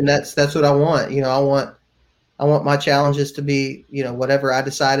challenge, and that's what I want. You know, I want my challenges to be, you know, whatever I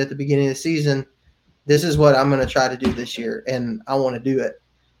decide at the beginning of the season. This is what I'm going to try to do this year, and I want to do it.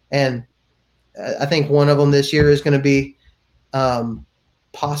 And I think one of them this year is going to be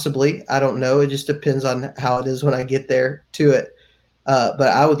possibly, I don't know. It just depends on how it is when I get there to it. But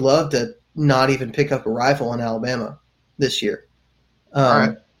I would love to not even pick up a rifle in Alabama this year. All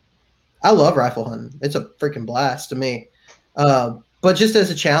right. I love rifle hunting. It's a freaking blast to me. But just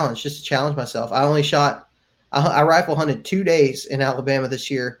as a challenge, just to challenge myself. I rifle hunted 2 days in Alabama this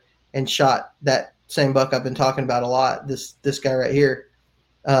year and shot that same buck I've been talking about a lot, this guy right here.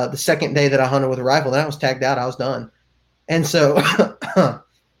 The second day that I hunted with a rifle, then I was tagged out. I was done. And so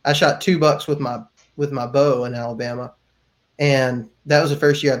I shot 2 bucks with my bow in Alabama. And that was the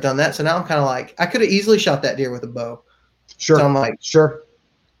first year I've done that. So now I'm kind of like, I could have easily shot that deer with a bow. Sure. So I'm like, sure.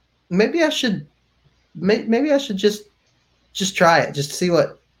 Maybe I should just try it, just to see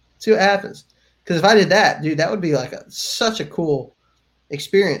what happens. Because if I did that, dude, that would be like such a cool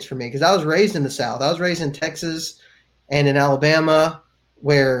experience for me. Because I was raised in the South. I was raised in Texas and in Alabama,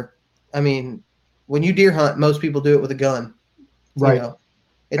 where, I mean, when you deer hunt, most people do it with a gun. Right. You know?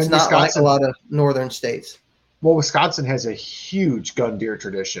 It's and not Wisconsin, like a lot of northern states. Well, Wisconsin has a huge gun deer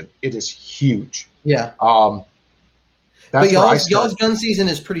tradition. It is huge. Yeah. But y'all's gun season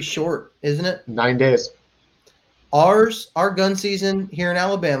is pretty short, isn't it? 9 days. Our gun season here in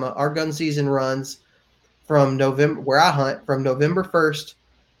Alabama, our gun season runs from November, where I hunt, from November 1st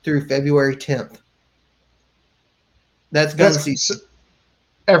through February 10th. That's gun season.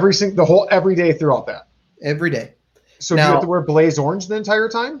 Every day throughout that. Every day. So now, do you have to wear blaze orange the entire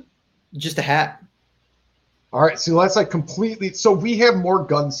time? Just a hat. All right, so that's like completely. So we have more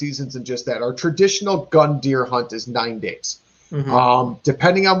gun seasons than just that. Our traditional gun deer hunt is 9 days. Mm-hmm.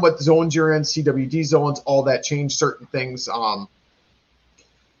 Depending on what zones you're in, CWD zones, all that change certain things.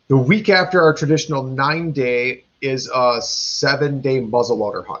 The week after our traditional 9-day is a 7-day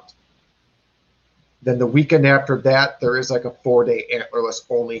muzzleloader hunt. Then the weekend after that, there is like a 4-day antlerless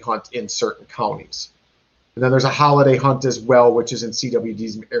only hunt in certain counties. And then there's a holiday hunt as well, which is in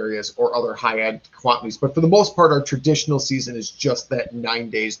CWD's areas or other high-end quantities. But for the most part, our traditional season is just that 9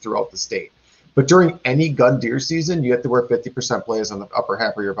 days throughout the state. But during any gun deer season, you have to wear 50% blaze on the upper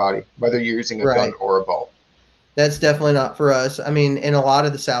half of your body, whether you're using a gun or a bow. That's definitely not for us. I mean, in a lot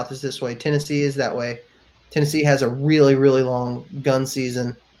of the South is this way. Tennessee is that way. Tennessee has a really, really long gun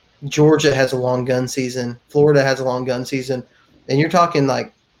season. Georgia has a long gun season. Florida has a long gun season. And you're talking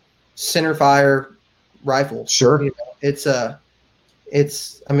like center fire rifles. Sure. You know,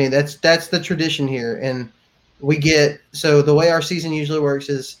 I mean, that's the tradition here. And we get, so the way our season usually works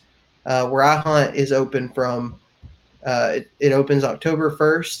is where I hunt is open from, it opens October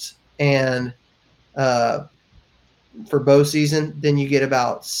 1st and for bow season, then you get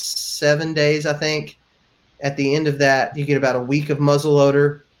about 7 days, I think. At the end of that, you get about a week of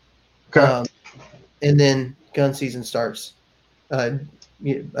muzzleloader. Okay. And then gun season starts.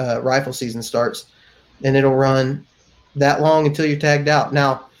 rifle season starts, and it'll run that long until you're tagged out.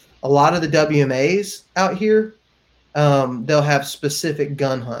 Now, a lot of the WMAs out here, they'll have specific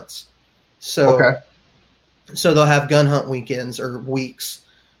gun hunts. So they'll have gun hunt weekends or weeks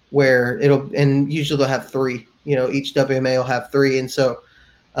where and usually they'll have 3. Each WMA will have 3, and so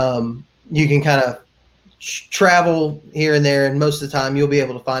you can kind of travel here and there, and most of the time you'll be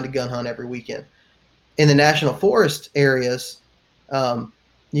able to find a gun hunt every weekend. In the national forest areas,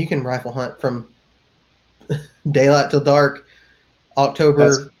 you can rifle hunt from daylight till dark,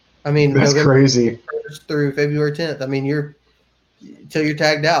 November crazy 1st through February 10th. I mean, you're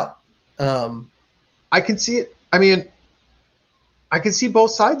tagged out. I can see it. I mean, I can see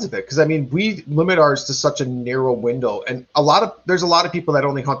both sides of it, because we limit ours to such a narrow window, and there's a lot of people that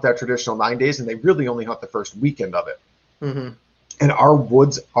only hunt that traditional 9 days, and they really only hunt the first weekend of it. Mm-hmm. And our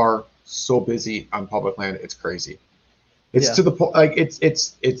woods are so busy on public land, it's crazy. It's to the point, like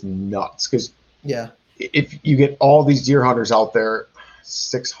it's nuts, because if you get all these deer hunters out there,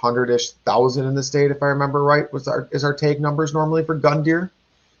 600,000 in the state, if I remember right, is our tag numbers normally for gun deer.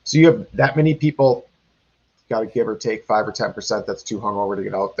 So you have that many people. Got to give or take 5 or 10% that's too hungover to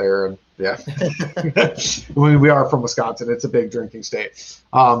get out there, and we are from Wisconsin. It's a big drinking state,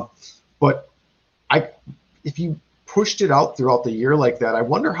 but if you pushed it out throughout the year like that, I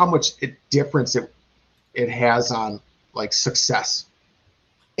wonder how much difference it has on like success.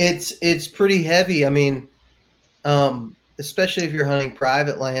 It's pretty heavy. I mean, especially if you're hunting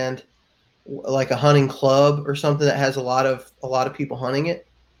private land, like a hunting club or something that has a lot of people hunting it.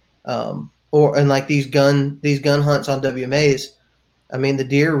 And like these gun hunts on WMAs, I mean, the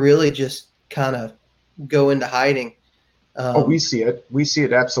deer really just kind of go into hiding. We see it. We see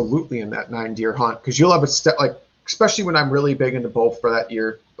it absolutely in that 9 deer hunt, because you'll have a step, like, especially when I'm really big into both for that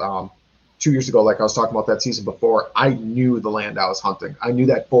year. 2 years ago, like I was talking about that season before, I knew the land I was hunting. I knew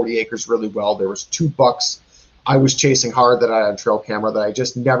that 40 acres really well. There was 2 bucks I was chasing hard that I had on trail camera that I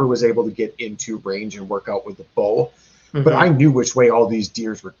just never was able to get into range and work out with the bow. Mm-hmm. But I knew which way all these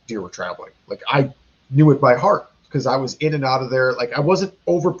deer were traveling. Like, I knew it by heart, because I was in and out of there. Like, I wasn't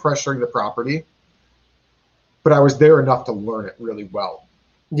over pressuring the property, but I was there enough to learn it really well.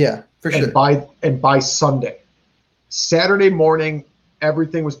 Yeah, for sure. And by Saturday morning,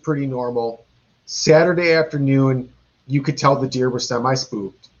 everything was pretty normal. Saturday afternoon, you could tell the deer were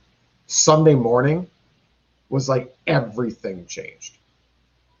semi-spooked. Sunday morning was like everything changed.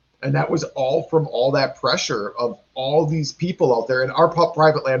 And that was all from all that pressure of all these people out there. And our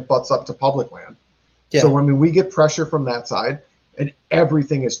private land butts up to public land. Yeah. So, we get pressure from that side, and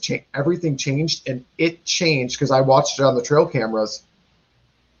everything has changed. Everything changed, and it changed because I watched it on the trail cameras.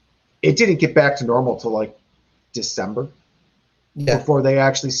 It didn't get back to normal till like December before they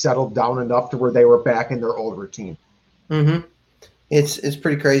actually settled down enough to where they were back in their old routine. Mm-hmm. It's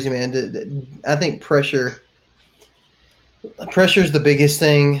pretty crazy, man. I think pressure is the biggest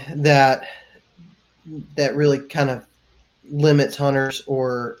thing that really kind of limits hunters,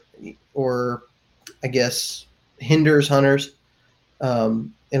 or I guess hinders hunters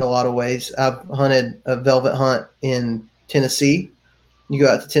in a lot of ways. I've hunted a velvet hunt in Tennessee. You go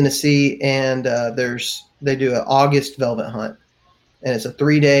out to Tennessee, and they do an August velvet hunt, and it's a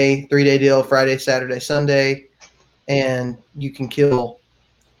 3-day deal, Friday, Saturday, Sunday, and you can kill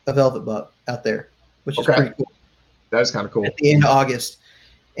a velvet buck out there, which is pretty cool. That is kind of cool. At the end of August.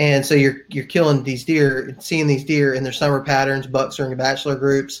 And so you're killing these deer, seeing these deer in their summer patterns. Bucks are in bachelor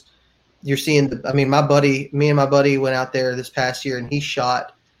groups. You're seeing, me and my buddy went out there this past year, and he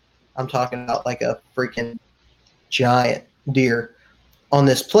shot, I'm talking about like a freaking giant deer on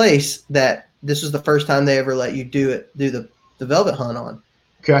this place that this was the first time they ever let you do the velvet hunt on.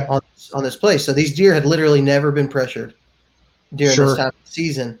 Okay. On this place. So these deer had literally never been pressured during this time of the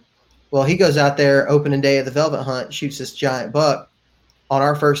season. Well, he goes out there opening day of the velvet hunt, shoots this giant buck on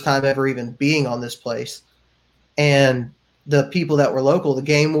our first time ever even being on this place. And the people that were local, the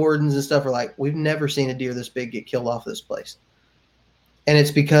game wardens and stuff, were like, we've never seen a deer this big get killed off this place. And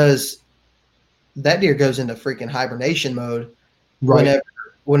it's because that deer goes into freaking hibernation mode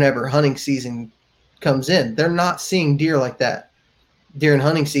whenever hunting season comes in. They're not seeing deer like that during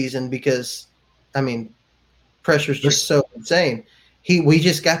hunting season because, pressure's just so insane. We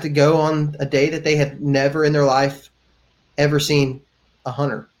just got to go on a day that they had never in their life ever seen a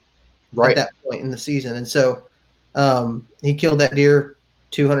hunter at that point in the season. And so he killed that deer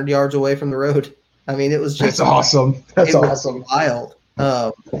 200 yards away from the road. It was just awesome. That's awesome. Wild.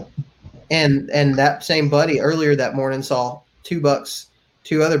 And that same buddy earlier that morning saw 2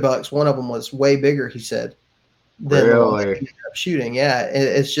 other bucks. One of them was way bigger, he said, than the one that he ended up shooting. Yeah.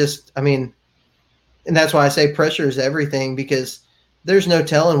 It's just, and that's why I say pressure is everything, because there's no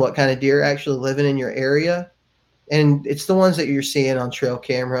telling what kind of deer are actually living in your area. And it's the ones that you're seeing on trail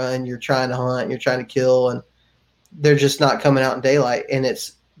camera and you're trying to hunt and you're trying to kill, and they're just not coming out in daylight. And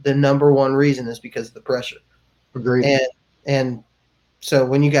it's the number one reason is because of the pressure. Agreed. And so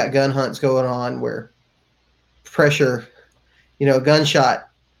when you got gun hunts going on where pressure, a gunshot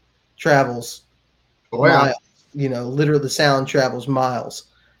travels miles, literally the sound travels miles.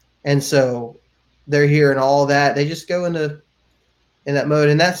 And so they're hearing all that. They just go in that mode.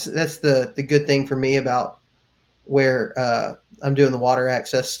 And that's the good thing for me about where I'm doing the water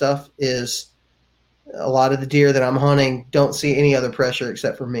access stuff is a lot of the deer that I'm hunting don't see any other pressure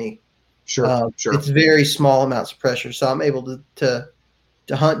except for me. Sure. It's very small amounts of pressure. So I'm able to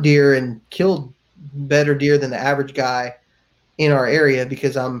hunt deer and kill better deer than the average guy in our area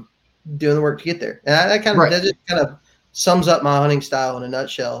because I'm doing the work to get there. And that just kind of sums up my hunting style in a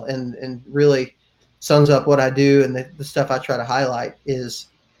nutshell, and really sums up what I do. And the stuff I try to highlight is,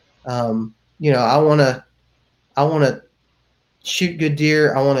 I want to shoot good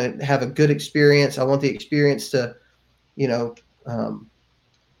deer. I want to have a good experience. I want the experience to, I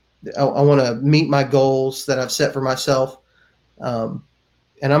want to meet my goals that I've set for myself.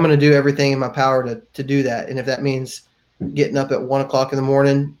 And I'm going to do everything in my power to do that. And if that means getting up at 1 o'clock in the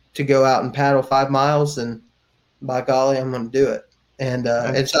morning to go out and paddle 5 miles, then by golly, I'm going to do it. And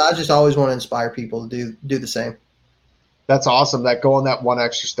so I just always want to inspire people to do the same. That's awesome. That going that one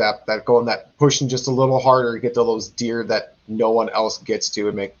extra step, that pushing just a little harder to get to those deer that no one else gets to,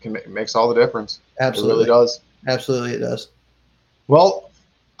 it makes all the difference. Absolutely. It really does. Absolutely, it does. Well,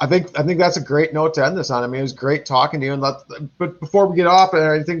 I think that's a great note to end this on. I mean, it was great talking to you. But before we get off,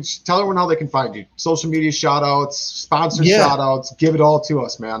 I think tell everyone how they can find you. Social media shout outs, sponsor shout outs, give it all to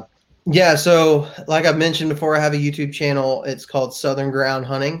us, man. Yeah. So like I mentioned before, I have a YouTube channel. It's called Southern Ground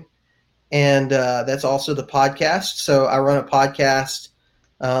Hunting. And that's also the podcast. So I run a podcast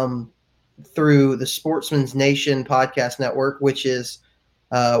through the Sportsman's Nation podcast network, which is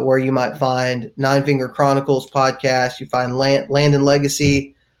where you might find Nine Finger Chronicles podcast. You find Land and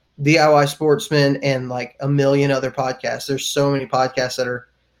Legacy, DIY Sportsman, and like a million other podcasts. There's so many podcasts that are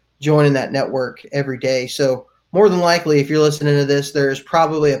joining that network every day. So more than likely, if you're listening to this, there's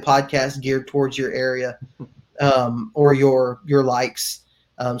probably a podcast geared towards your area or your likes.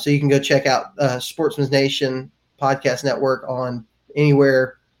 So you can go check out Sportsman's Nation podcast network on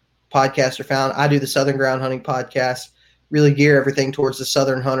anywhere podcasts are found. I do the Southern Ground Hunting podcast, really gear everything towards the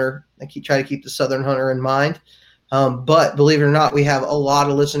Southern hunter. I try to keep the Southern hunter in mind. But believe it or not, we have a lot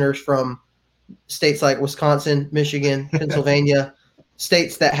of listeners from states like Wisconsin, Michigan, Pennsylvania,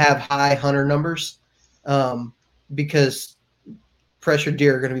 states that have high hunter numbers because pressured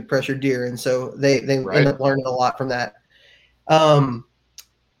deer are going to be pressured deer. And so they end up learning a lot from that.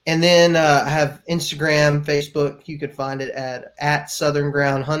 And then I have Instagram, Facebook. You could find it at Southern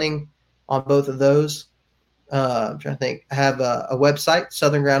Ground Hunting on both of those. I'm trying to think. I have a website,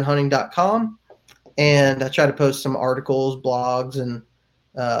 southerngroundhunting.com, and I try to post some articles, blogs, and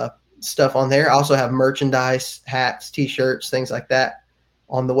stuff on there. I also have merchandise, hats, T-shirts, things like that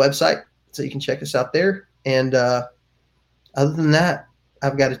on the website, so you can check us out there. And other than that,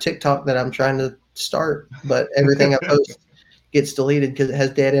 I've got a TikTok that I'm trying to start, but everything I post gets deleted because it has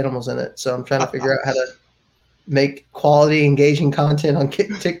dead animals in it. So I'm trying to figure out how to make quality, engaging content on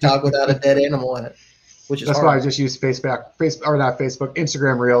TikTok without a dead animal in it, which is That's hard. why I just use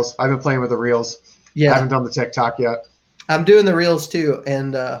Instagram Reels. I've been playing with the Reels. Yeah. I haven't done the TikTok yet. I'm doing the Reels too.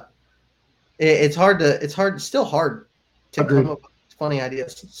 And it's still hard to Agreed. come up with funny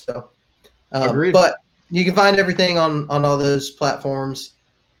ideas. So, Agreed. But you can find everything on all those platforms.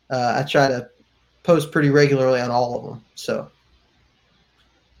 I try to post pretty regularly on all of them. So.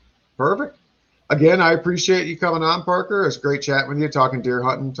 Perfect. Again, I appreciate you coming on, Parker. It's great chatting with you, talking deer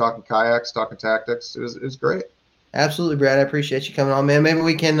hunting, talking kayaks, talking tactics. It was great. Absolutely, Brad. I appreciate you coming on, man. Maybe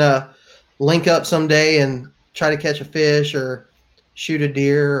we can link up someday and try to catch a fish or shoot a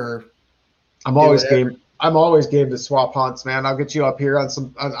deer or I'm always game to swap hunts, man. I'll get you up here on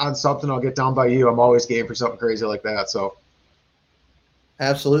something. I'll get down by you. I'm always game for something crazy like that. So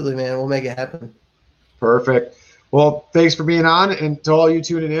absolutely, man. We'll make it happen. Perfect. Well, thanks for being on, and to all you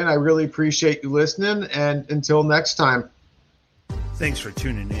tuning in, I really appreciate you listening, and until next time. Thanks for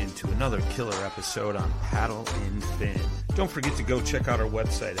tuning in to another killer episode on Paddle and Fin. Don't forget to go check out our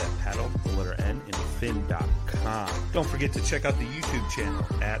website at paddle_and_fin.com. Don't forget to check out the YouTube channel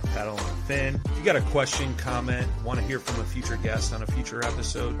at Paddle and Fin. If you got a question, comment, want to hear from a future guest on a future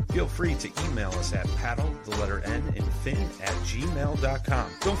episode, feel free to email us at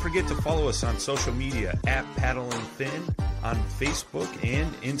paddle_and_fin@gmail.com. Don't forget to follow us on social media at Paddle and Fin on Facebook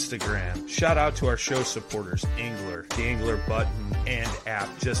and Instagram. Shout out to our show supporters, Angler. The Angler button and app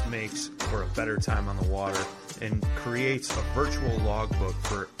just makes for a better time on the water and creates a virtual logbook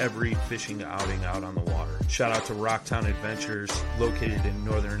for every fishing outing out on the water. Shout out to Rocktown Adventures, located in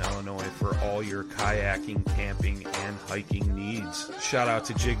northern Illinois, for all your kayaking, camping, and hiking needs. Shout out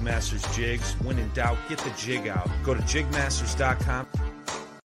to Jig Masters Jigs. When in doubt, get the jig out. Go to jigmasters.com.